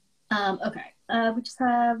 Okay. We just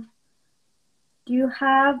have, do you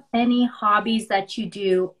have any hobbies that you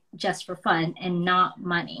do just for fun and not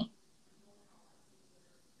money?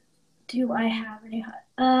 Do I have any?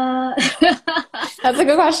 That's a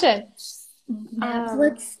good question.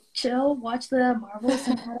 Netflix, chill, watch the Marvel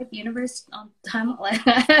Cinematic Universe on time. Like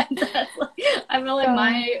that. I feel like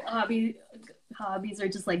my hobbies are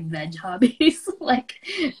just like veg hobbies, like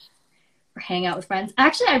hang out with friends.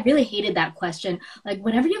 Actually, I really hated that question. Like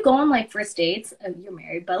whenever you go on like first dates, you're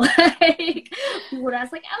married, but like people would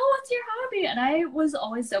ask like, "Oh, what's your hobby?" And I was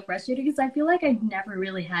always so frustrated because I feel like I never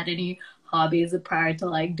really had any hobbies prior to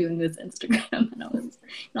like doing this Instagram. And I was,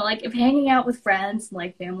 you know, like if hanging out with friends,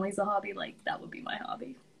 like family's a hobby, like that would be my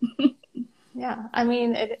hobby. Yeah, I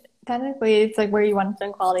mean, technically it's like where you want to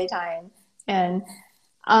spend quality time. And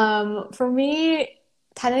for me,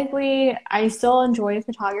 technically, I still enjoy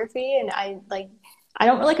photography, and I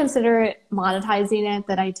don't really consider it monetizing it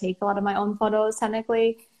that I take a lot of my own photos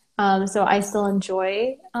technically. So I still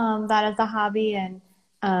enjoy that as a hobby, and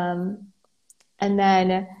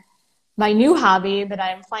then my new hobby that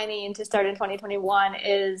I'm planning to start in 2021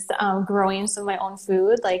 is growing some of my own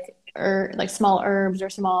food, like small herbs or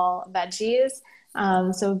small veggies.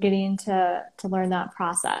 So getting to learn that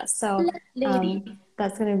process. So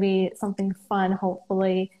that's going to be something fun,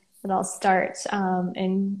 hopefully, that I'll start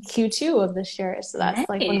in Q2 of this year. So that's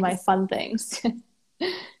like one of my fun things.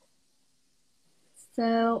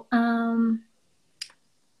 So,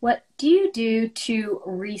 what do you do to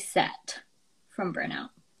reset from burnout?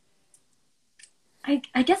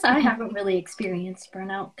 I guess I haven't really experienced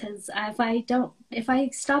burnout because if I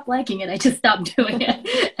stop liking it, I just stop doing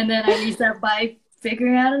it. And then I reset by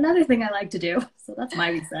figuring out another thing I like to do. So that's my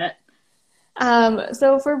reset.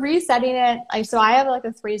 So for resetting it, so I have like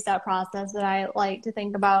a 3-step process that I like to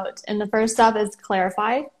think about. And the first step is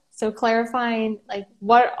clarify. So clarifying like,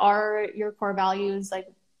 what are your core values? Like,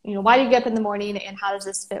 you know, why do you get up in the morning and how does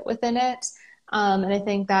this fit within it? And I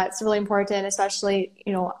think that's really important, especially,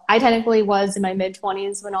 you know, I technically was in my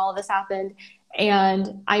mid-20s when all of this happened.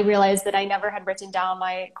 And I realized that I never had written down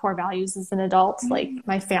my core values as an adult. Like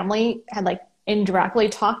my family had like indirectly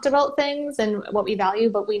talked about things and what we value,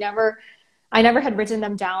 but I never had written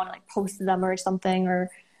them down, like posted them or something, or,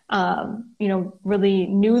 you know, really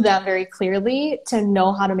knew them very clearly to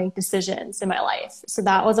know how to make decisions in my life. So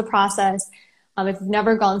that was a process. If you've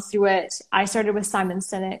never gone through it, I started with Simon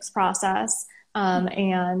Sinek's process.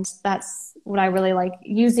 And that's what I really like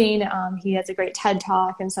using. He has a great TED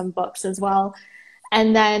Talk and some books as well.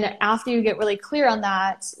 And then after you get really clear on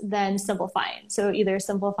that, then simplifying. So either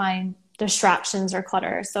simplifying distractions or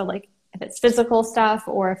clutter. So like if it's physical stuff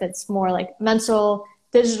or if it's more like mental,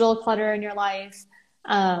 digital clutter in your life,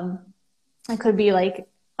 it could be like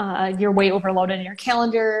you're way overloaded in your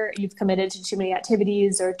calendar. You've committed to too many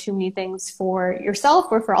activities or too many things for yourself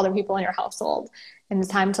or for other people in your household. And it's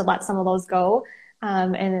time to let some of those go.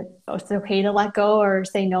 And it's okay to let go or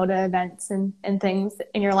say no to events and things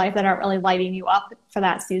in your life that aren't really lighting you up for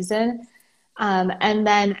that season. And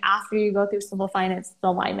then after you go through simplifying, it's the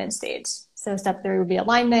alignment stage. So step 3 would be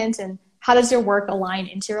alignment, and how does your work align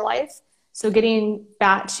into your life? So getting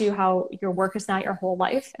back to how your work is not your whole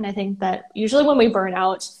life. And I think that usually when we burn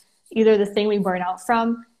out, either the thing we burn out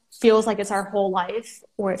from feels like it's our whole life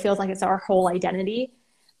or it feels like it's our whole identity.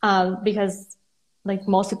 Because like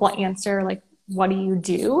most people answer like, what do you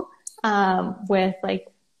do? With like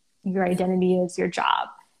your identity is your job,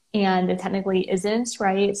 and it technically isn't,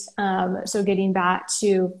 right? So getting back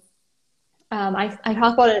to, I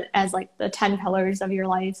talk about it as like the 10 pillars of your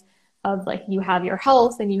life, of like, you have your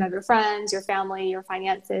health and you have your friends, your family, your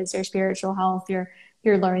finances, your spiritual health, your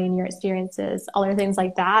your learning, your experiences, other things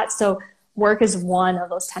like that. So work is one of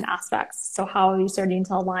those 10 aspects. So how are you starting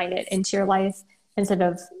to align it into your life instead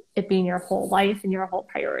of it being your whole life and your whole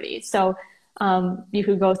priority? So you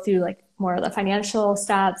could go through like more of the financial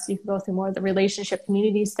steps, you could go through more of the relationship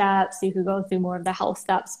community steps, you could go through more of the health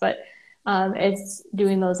steps, but it's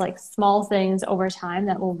doing those like small things over time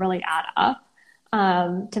that will really add up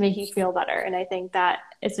to make you feel better. And I think that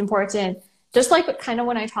it's important, just like kind of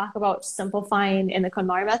when I talk about simplifying in the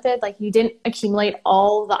KonMari method, like you didn't accumulate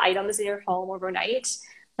all the items in your home overnight.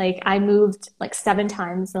 Like I moved like 7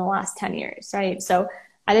 times in the last 10 years, right? So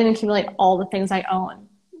I didn't accumulate all the things I own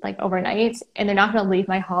like overnight, and they're not going to leave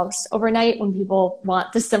my house overnight. When people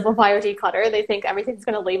want to simplify or declutter, they think everything's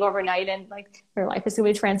going to leave overnight and like their life is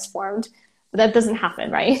going to be transformed. But that doesn't happen,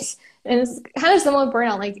 right? And it's kind of similar with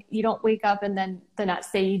burnout. Like you don't wake up and then the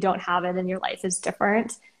next day you don't have it and your life is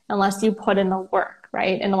different unless you put in the work,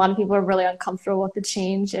 right? And a lot of people are really uncomfortable with the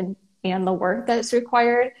change and the work that's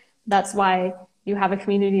required. That's why you have a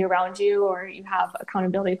community around you or you have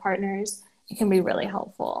accountability partners. It can be really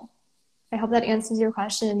helpful. I hope that answers your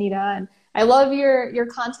question, Anita. And I love your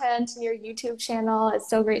content and your YouTube channel. It's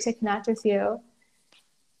so great to connect with you.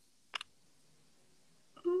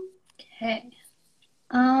 Okay.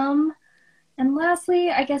 And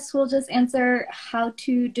lastly, I guess we'll just answer how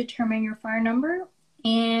to determine your FIRE number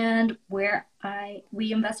and where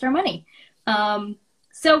we invest our money.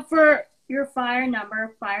 So for your FIRE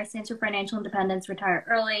number, FIRE stands for Financial Independence, Retire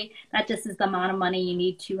Early. That just is the amount of money you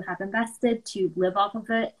need to have invested to live off of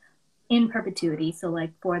it in perpetuity. So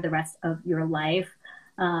like for the rest of your life.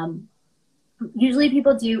 Usually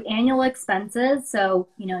people do annual expenses. So,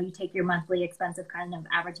 you take your monthly expense of kind of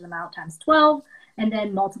average them out times 12 and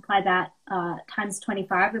then multiply that times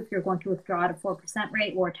 25 if you're going to withdraw at a 4%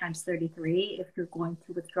 rate, or times 33 if you're going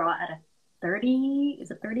to withdraw at a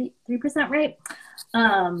 33% rate,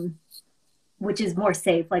 which is more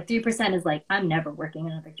safe. Like 3% is like, I'm never working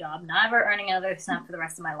another job, never earning another cent for the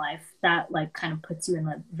rest of my life. That like kind of puts you in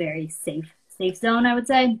a very safe zone, I would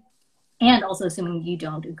say. And also assuming you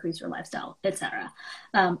don't increase your lifestyle, etc.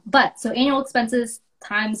 But so annual expenses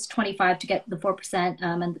times 25 to get the 4%.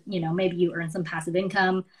 And maybe you earn some passive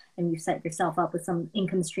income and you set yourself up with some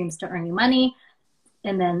income streams to earn you money.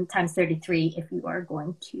 And then times 33 if you are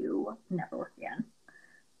going to never work again.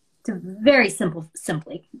 It's very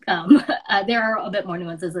simply. There are a bit more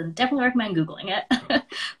nuances and definitely recommend Googling it.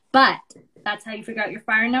 But that's how you figure out your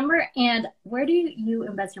FIRE number. And where do you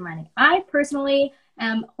invest your money? I personally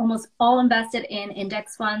am almost all invested in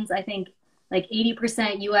index funds. I think like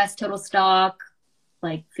 80% US total stock,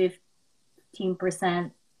 like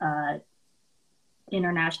 15%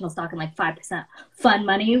 international stock, and like 5% fund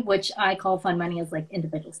money, which I call fund money as like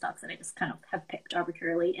individual stocks that I just kind of have picked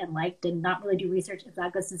arbitrarily and like did not really do research. If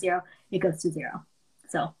that goes to zero, it goes to zero.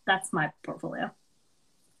 So that's my portfolio.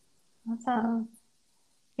 Awesome.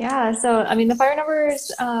 Yeah. So, the FIRE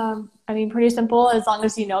numbers, pretty simple as long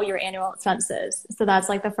as you know your annual expenses. So that's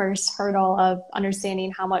like the first hurdle of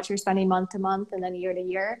understanding how much you're spending month to month and then year to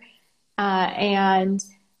year. And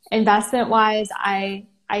investment wise, I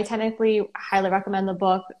technically highly recommend the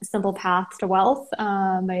book Simple Path to Wealth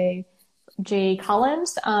by Jay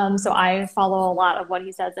Collins. So I follow a lot of what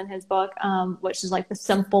he says in his book, which is like the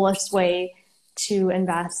simplest way to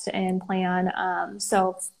invest and plan.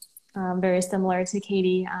 Very similar to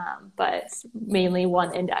Katie, but mainly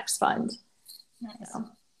one index fund. Nice. So.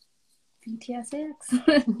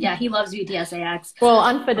 VTSAX. Yeah, he loves VTSAX. Well,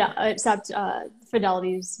 on except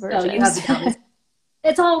Fidelity's version. Oh, you have Fidelity.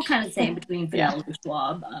 It's all kind of the same between Fidelity,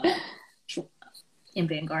 Schwab, and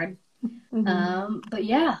Vanguard. Mm-hmm. But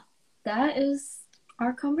yeah, that is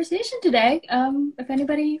our conversation today. If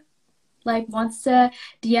anybody wants to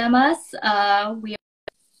DM us,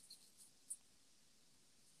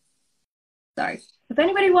 if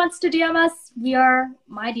anybody wants to DM us,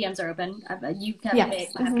 my DMs are open. You can make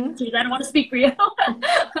I don't want to speak for you.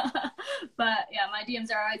 But yeah, my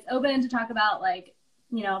DMs are always open to talk about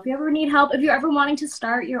if you ever need help, if you're ever wanting to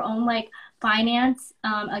start your own finance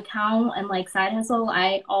account and side hustle,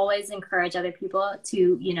 I always encourage other people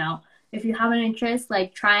to, if you have an interest,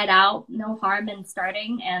 try it out. No harm in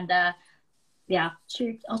starting. And I'll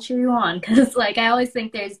cheer you on, because I always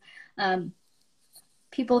think there's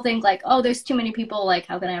people think oh, there's too many people,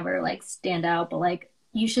 how can I ever stand out? But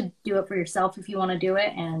you should do it for yourself if you want to do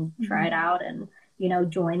it, and try it out, and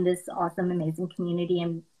join this awesome, amazing community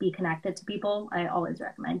and be connected to people. I always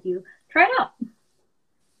recommend you try it out.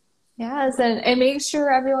 Yes, and make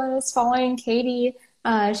sure everyone is following Katie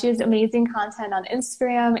She has amazing content on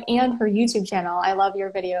Instagram and her YouTube channel. I love your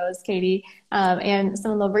videos, Katie, and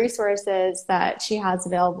some of the resources that she has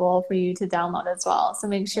available for you to download as well. So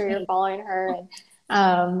make sure you're following her.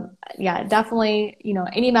 And yeah, definitely,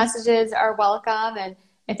 any messages are welcome. And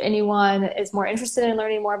if anyone is more interested in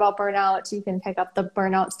learning more about burnout, you can pick up the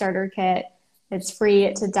Burnout Starter Kit. It's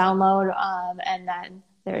free to download. And then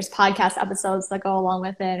there's podcast episodes that go along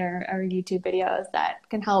with it, or YouTube videos that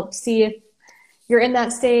can help see if you're in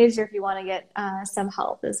that stage or if you want to get some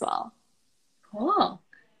help as well. Cool.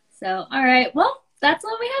 So, all right. Well, that's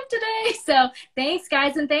what we have today. So thanks,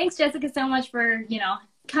 guys. And thanks, Jessica, so much for,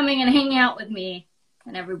 coming and hanging out with me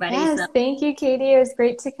and everybody. Yes, thank you, Katie. It was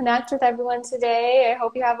great to connect with everyone today. I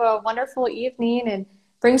hope you have a wonderful evening and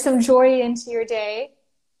bring some joy into your day.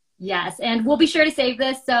 Yes. And we'll be sure to save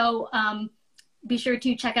this. So be sure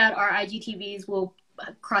to check out our IGTVs. We'll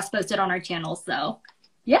cross-post it on our channel. So,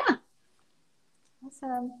 yeah.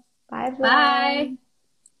 Awesome. Bye, everyone. Bye.